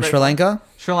 Chile. Sri Lanka.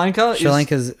 Sri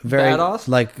Lanka's very badass.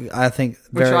 Like I think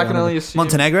very. Which I can only assume.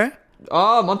 Montenegro.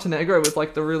 Oh, Montenegro with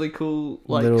like the really cool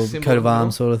like little symbol coat of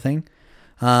arms sort of thing.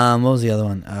 What was the other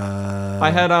one?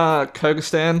 I had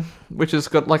Kyrgyzstan, which has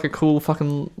got like a cool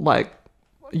fucking like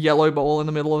yellow ball in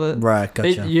the middle of it. Right,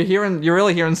 gotcha. You're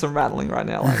really hearing some rattling right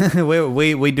now. Like.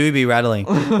 we do be rattling.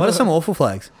 What are some awful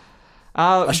flags?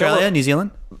 Australia, New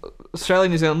Zealand. Australia,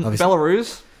 New Zealand, obviously.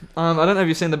 Belarus. I don't know if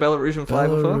you've seen the Belarusian flag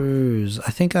before. Belarus.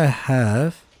 I think I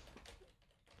have.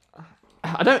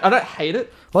 I don't hate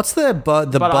it. What's is it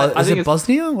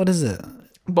Bosnia? What is it?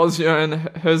 Bosnia and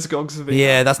Herzegovina.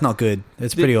 Yeah, that's not good.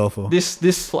 It's pretty awful.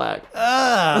 This flag.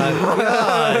 Oh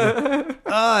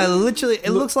god.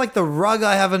 It looks like the rug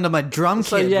I have under my drum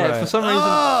kit. Yeah, bro. for some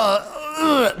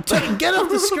reason. Get off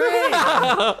the screen.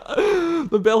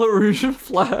 The Belarusian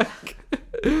flag.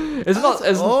 It's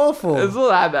awful. It's not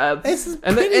that bad.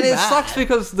 It sucks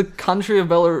because the country of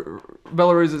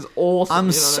Belarus is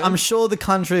awesome. I'm sure the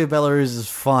country of Belarus is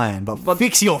fine, but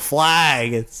fix your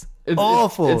flag. It's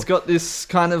awful. It's got this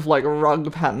kind of like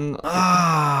rug pattern.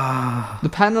 The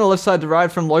pattern on the left side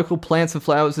derived from local plants and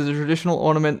flowers is a traditional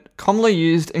ornament commonly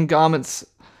used in garments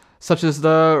such as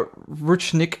the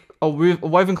ruchnik, a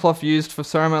woven cloth used for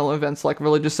ceremonial events like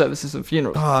religious services and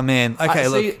funerals. Oh man, okay,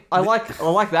 look. I like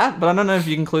that, but I don't know if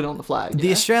you can include it on the flag.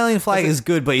 The Australian flag is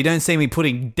good, but you don't see me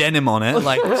putting denim on it.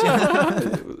 Like,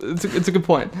 it's a good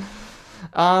point.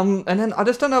 And then I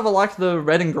just don't ever like the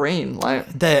red and green, like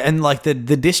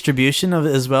the distribution of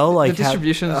it as well. Like the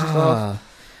distribution and stuff.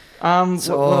 What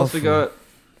else we got?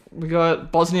 We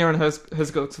got Bosnia and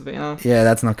Herzegovina. Yeah,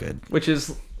 that's not good. Which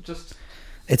is just.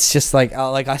 It's just like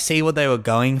I see what they were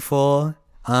going for.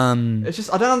 It's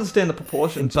just I don't understand the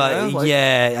proportions. But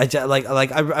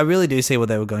I really do see what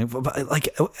they were going for. But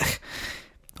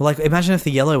like imagine if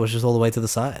the yellow was just all the way to the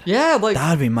side. Yeah, like that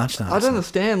would be much nicer. I don't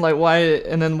understand like why,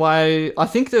 and then why. I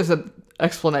think there's an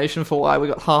explanation for why we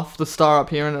got half the star up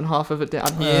here and then half of it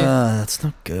down here. That's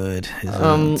not good.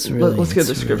 Let's get a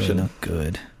description. Really not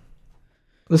good.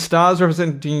 The stars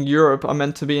representing Europe are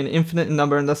meant to be an infinite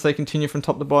number unless they continue from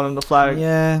top to bottom of the flag.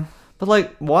 Yeah. But,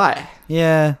 like, why?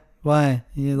 Yeah, why?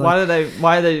 Why are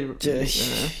they...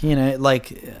 You know,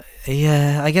 like...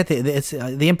 Yeah, I get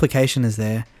the implication is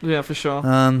there. Yeah, for sure.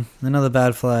 Another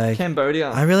bad flag.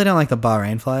 Cambodia. I really don't like the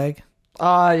Bahrain flag.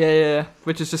 Yeah.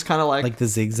 Which is just kind of like the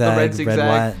zigzag, the red zigzag. Red,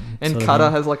 white. And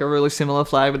Qatar has like a really similar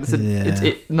flag, but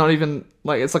it's not even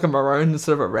like it's like a maroon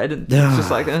instead of a red. And it's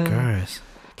just like gross.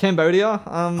 Cambodia.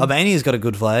 Albania's got a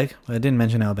good flag. I didn't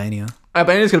mention Albania.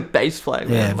 Albania's got a base flag.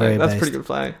 Man. Yeah, very that's based. a pretty good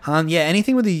flag.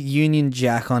 Anything with the Union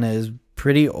Jack on it is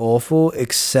pretty awful,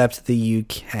 except the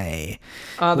UK,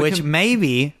 which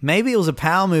maybe it was a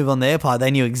power move on their part.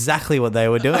 They knew exactly what they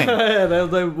were doing. Yeah,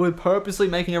 they were purposely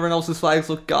making everyone else's flags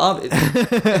look garbage,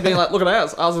 and being like, "Look at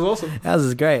ours. Ours is awesome. Ours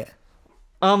is great."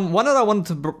 One that I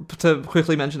wanted to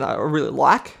quickly mention that I really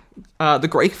like, the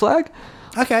Greek flag.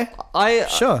 Okay.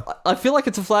 I feel like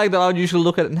it's a flag that I would usually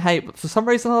look at and hate, but for some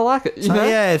reason I like it. You know?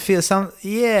 Yeah, it feels I think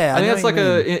it's like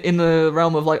in the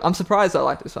realm of like I'm surprised I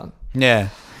like this one. Yeah.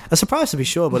 A surprise to be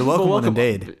sure, but a welcome one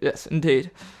indeed. Yes, indeed.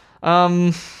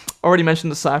 Already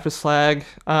mentioned the Cyprus flag.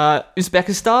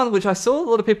 Uzbekistan, which I saw a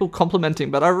lot of people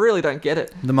complimenting, but I really don't get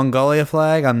it. The Mongolia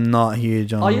flag, I'm not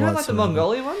huge on. Oh, you don't like the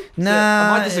Mongolia one? Nah,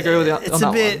 I might disagree with you on that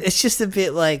one. It's just a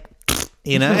bit like,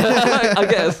 you know? I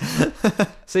guess.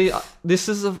 See, this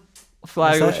is a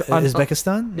flag.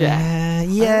 Uzbekistan?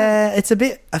 Yeah. It's a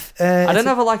bit... I don't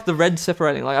ever like the red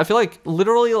separating. Like I feel like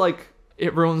literally like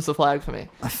it ruins the flag for me.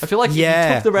 I feel like if you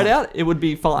took the red out, it would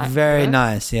be fine. Very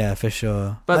nice, yeah, for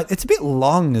sure. But like, it's a bit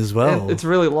long as well. It's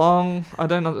really long. I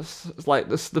don't know. Like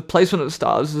the placement of the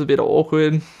stars is a bit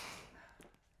awkward.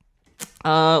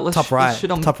 Top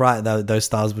right, those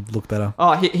stars would look better.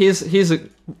 Oh, here's a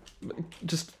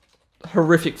just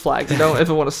horrific flag you don't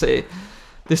ever want to see.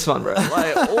 This one, bro.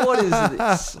 Like, what is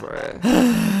this, bro?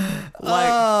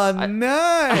 Like,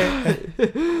 no.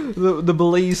 the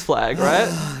Belize flag, right?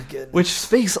 Oh, which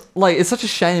speaks like it's such a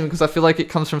shame because I feel like it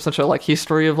comes from such a like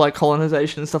history of like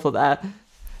colonization and stuff like that.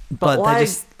 But like,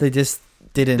 they just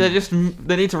didn't.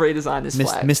 They need to redesign this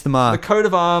flag. Missed the mark. The coat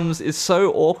of arms is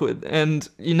so awkward, and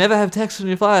you never have text on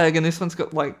your flag, and this one's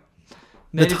got like.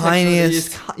 The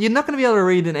tiniest. You're not going to be able to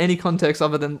read in any context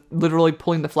other than literally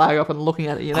pulling the flag up and looking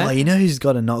at it, you know? Oh, you know who's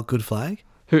got a not good flag?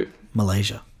 Who?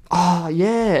 Malaysia. Oh,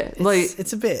 yeah.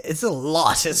 It's a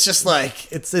lot. It's just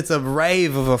like, it's a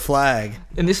rave of a flag.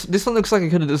 And this one looks like I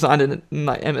could have designed it in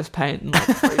like MS Paint in like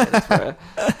 3 minutes, bro.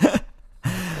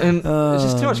 And there's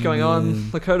just too much going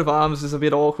on. The coat of arms is a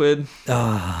bit awkward.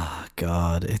 Oh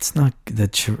God, it's not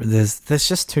there's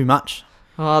just too much.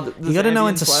 You got to know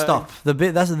when to stop.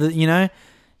 The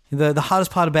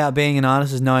hardest part about being an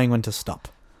artist is knowing when to stop.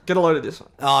 Get a load of this one.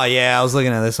 Oh yeah, I was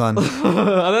looking at this one.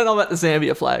 I don't know about the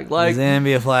Zambia flag. Like the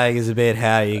Zambia flag is a bit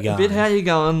how you going. A bit how you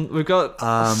going. We've got.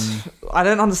 I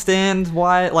don't understand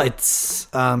why. Like it's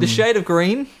the shade of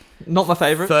green. Not my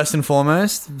favorite. First and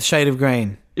foremost, the shade of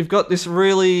green. You've got this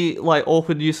really like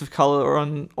awkward use of color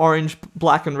on orange,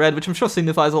 black, and red, which I'm sure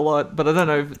signifies a lot, but I don't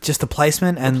know. Just the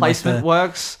placement and placement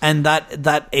works. And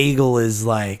that eagle is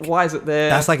like. Why is it there?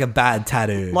 That's like a bad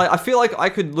tattoo. Like I feel like I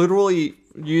could literally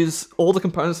use all the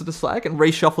components of this flag and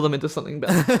reshuffle them into something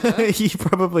better. You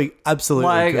probably absolutely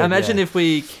like could, imagine if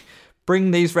we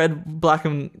bring these red, black,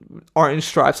 and orange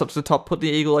stripes up to the top, put the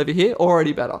eagle over here,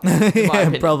 already better.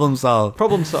 Problem solved.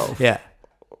 Problem solved. Yeah.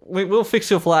 We'll fix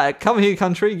your flag. Come here,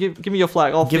 country. Give me your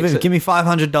flag. I'll fix it. Give me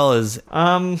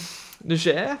 $500.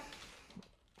 Niger.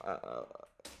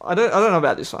 I don't know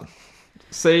about this one.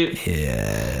 See,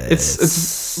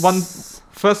 it's one.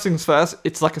 First things first.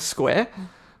 It's like a square.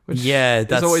 Which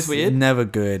that's always weird. Never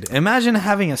good. Imagine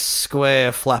having a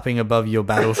square flapping above your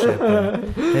battleship.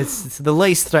 It's the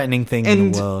least threatening thing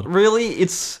in the world. Really,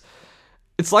 it's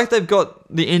like they've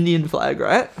got the Indian flag,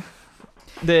 right?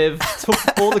 They've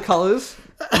took all the colours,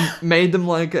 made them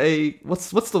like a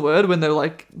what's the word when they're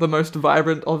like the most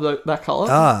vibrant of that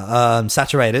colour?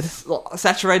 Saturated.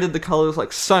 Saturated the colours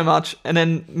like so much, and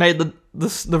then made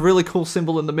the really cool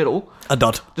symbol in the middle. A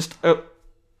dot. Just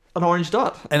an orange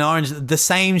dot. An orange, the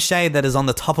same shade that is on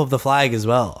the top of the flag as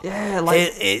well. Yeah,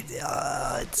 like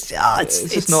it's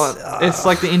just not. It's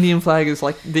like the Indian flag is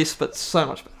like this, but so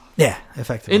much better. Yeah,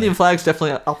 effectively. Indian flag's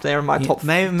definitely up there in my top.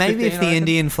 Maybe if the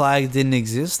Indian flag didn't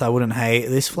exist, I wouldn't hate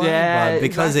this flag. Yeah, but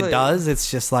because it does,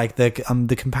 it's just like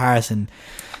the comparison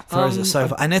throws it so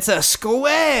far, and it's a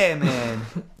square, man.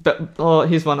 But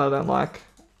here's one I don't like.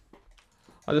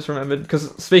 I just remembered because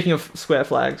speaking of square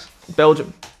flags,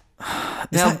 Belgium.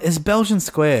 Is Belgium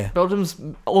square? Belgium's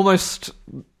almost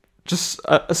just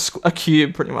a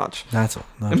cube, pretty much. That's all.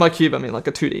 No. And by cube, I mean like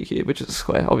a 2D cube, which is a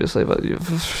square, obviously. But you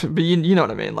know what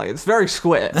I mean. Like it's very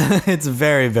square. It's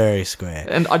very, very square.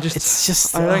 And I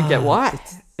don't get why.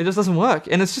 It just doesn't work.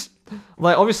 And it's just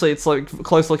like obviously it's like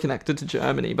closely connected to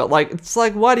Germany, but like it's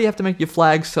like why do you have to make your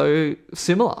flag so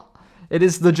similar? It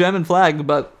is the German flag,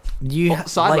 but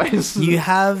sideways.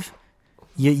 Like,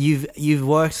 You've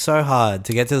worked so hard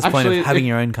to get to this point of having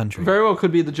your own country. Very well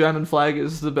could be the German flag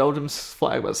is the Belgium's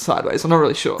flag, but sideways. I'm not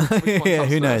really sure. Yeah,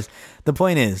 who knows? The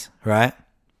point is, right?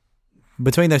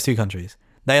 Between those two countries,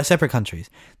 they are separate countries.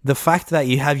 The fact that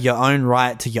you have your own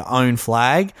right to your own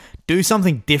flag, do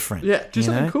something different. Yeah, do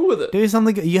something cool with it. Do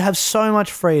something. You have so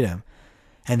much freedom,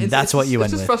 and that's what you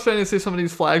went with. It's just frustrating to see some of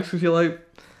these flags because you're like,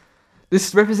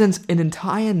 this represents an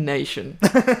entire nation,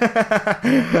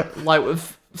 like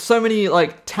with so many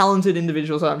like talented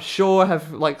individuals that I'm sure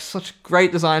have like such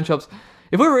great design jobs.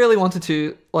 If we really wanted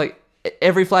to, like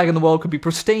every flag in the world could be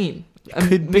pristine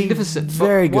and magnificent.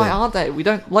 Very good. Why aren't they? We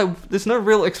don't like. There's no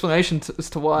real explanation as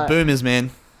to why. Boomers,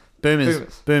 man.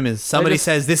 Boomers. Somebody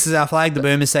says this is our flag. The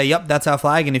boomers say, "Yep, that's our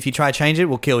flag." And if you try to change it,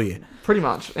 we'll kill you. Pretty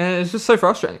much, and it's just so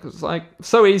frustrating because it's like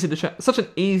so easy to change. Such an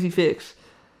easy fix,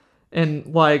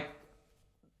 and like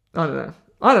I don't know.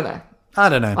 I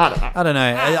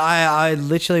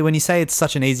literally, when you say it's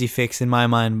such an easy fix, in my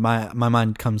mind, my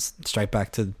mind comes straight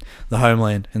back to the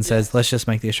homeland and says, let's just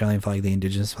make the Australian flag the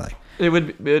Indigenous flag. It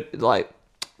would be like,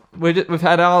 we've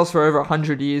had ours for over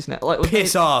 100 years now. Like,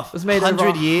 Piss off. It was made 100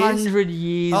 over 100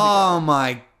 years Oh ago.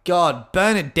 My God,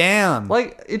 burn it down.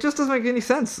 Like, it just doesn't make any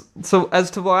sense. So,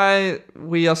 as to why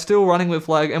we are still running with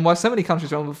flag and why so many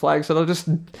countries run with flags that are just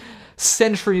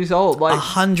centuries old. Like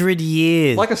 100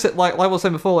 years. Like I said, like I was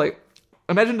saying before, like,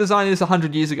 imagine designing this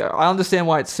 100 years ago. I understand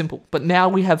why it's simple, but now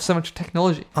we have so much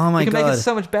technology. Oh my God. We can make it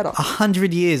so much better.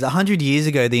 100 years. 100 years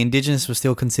ago, the Indigenous were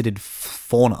still considered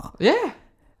fauna. Yeah.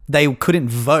 They couldn't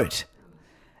vote.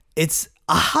 It's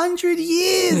 100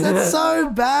 years. That's so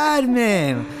bad,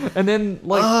 man. And then,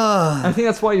 like, I think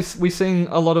that's why we're seeing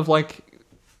a lot of, like,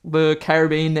 the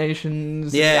Caribbean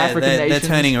nations, the African nations.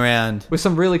 They're turning around. With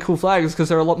some really cool flags because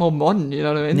they're a lot more modern, you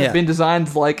know what I mean? Yeah. They've been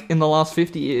designed, like, in the last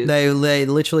 50 years. They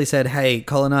literally said, hey,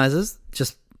 colonizers,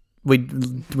 just, we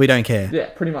don't care. Yeah,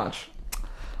 pretty much.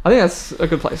 I think that's a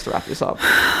good place to wrap this up.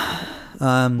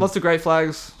 Lots of great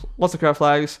flags, lots of crap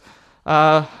flags.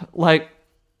 Like,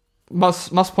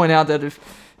 must point out that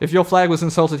if your flag was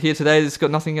insulted here today, it's got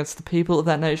nothing against the people of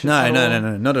that nation.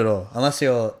 No, not at all. Unless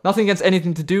you're... Nothing against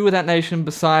anything to do with that nation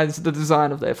besides the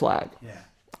design of their flag. Yeah.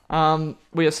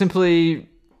 We are simply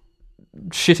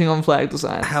shitting on flag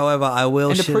design. However, I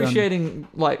will and shit appreciating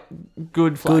like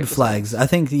good flags. I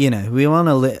think we want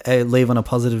to leave on a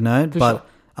positive note, but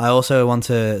I also want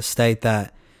to state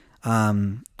that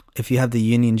if you have the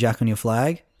Union Jack on your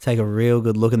flag, take a real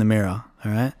good look in the mirror.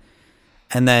 All right,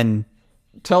 and then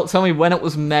tell me when it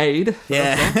was made.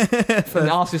 Yeah, and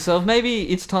ask yourself, maybe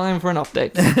it's time for an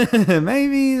update.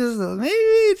 maybe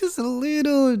just a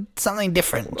little something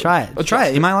different. Try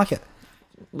it. You might like it.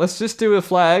 Let's just do a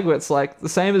flag where it's like the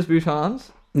same as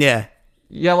Bhutan's. Yeah.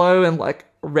 Yellow and like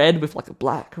red with like a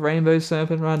black rainbow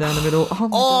serpent right down the middle. Oh, my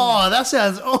God. That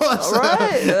sounds awesome.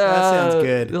 Right? That sounds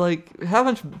good. Like, how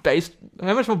much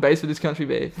more base would this country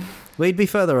be? We'd be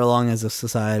further along as a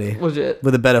society. Legit.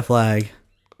 With a better flag.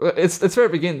 It's where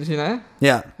it begins, you know?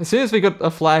 Yeah. As soon as we got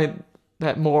a flag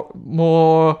that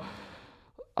more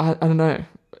I don't know.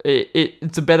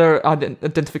 It's a better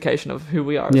identification of who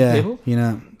we are as people. You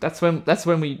know. That's when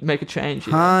we make a change.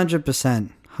 100%.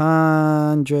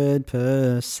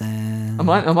 100%.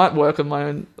 I might work on my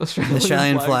own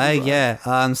Australian flag.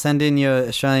 Yeah. Send in your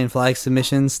Australian flag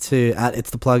submissions to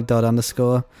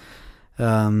 @itstheplug_.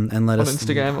 And let on us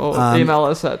Instagram or email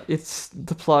us at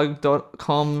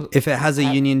itstheplug.com. If it has a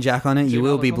Union Jack on it, you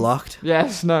will be blocked.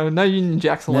 Yes, no Union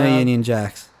Jacks allowed. No Union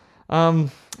Jacks.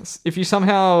 If you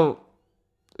somehow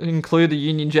include a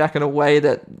Union Jack in a way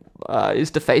that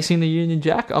is defacing the Union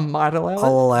Jack, I might allow it.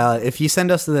 I'll allow it. If you send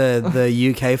us the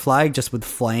UK flag just with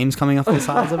flames coming off the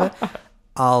sides of it,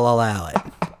 I'll allow it.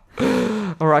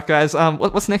 All right, guys.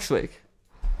 What's next week?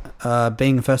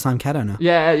 Being a first-time cat owner.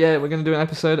 Yeah. We're going to do an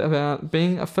episode about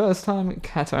being a first-time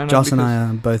cat owner. Joss and I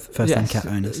are both first-time cat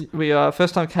owners. We are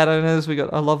first-time cat owners. We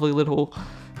got a lovely little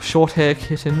short-hair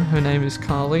kitten. Her name is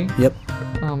Carly. Yep.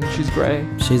 She's grey.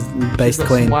 She's base got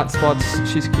queen. Some white spots.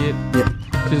 She's cute. Yep.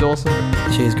 She's awesome.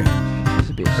 She's great. She's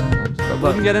a bitch sometimes. But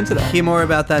we can get into that. Hear more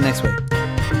about that next week.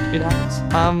 It happens.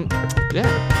 Yeah.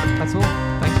 That's all.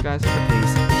 Thanks, guys.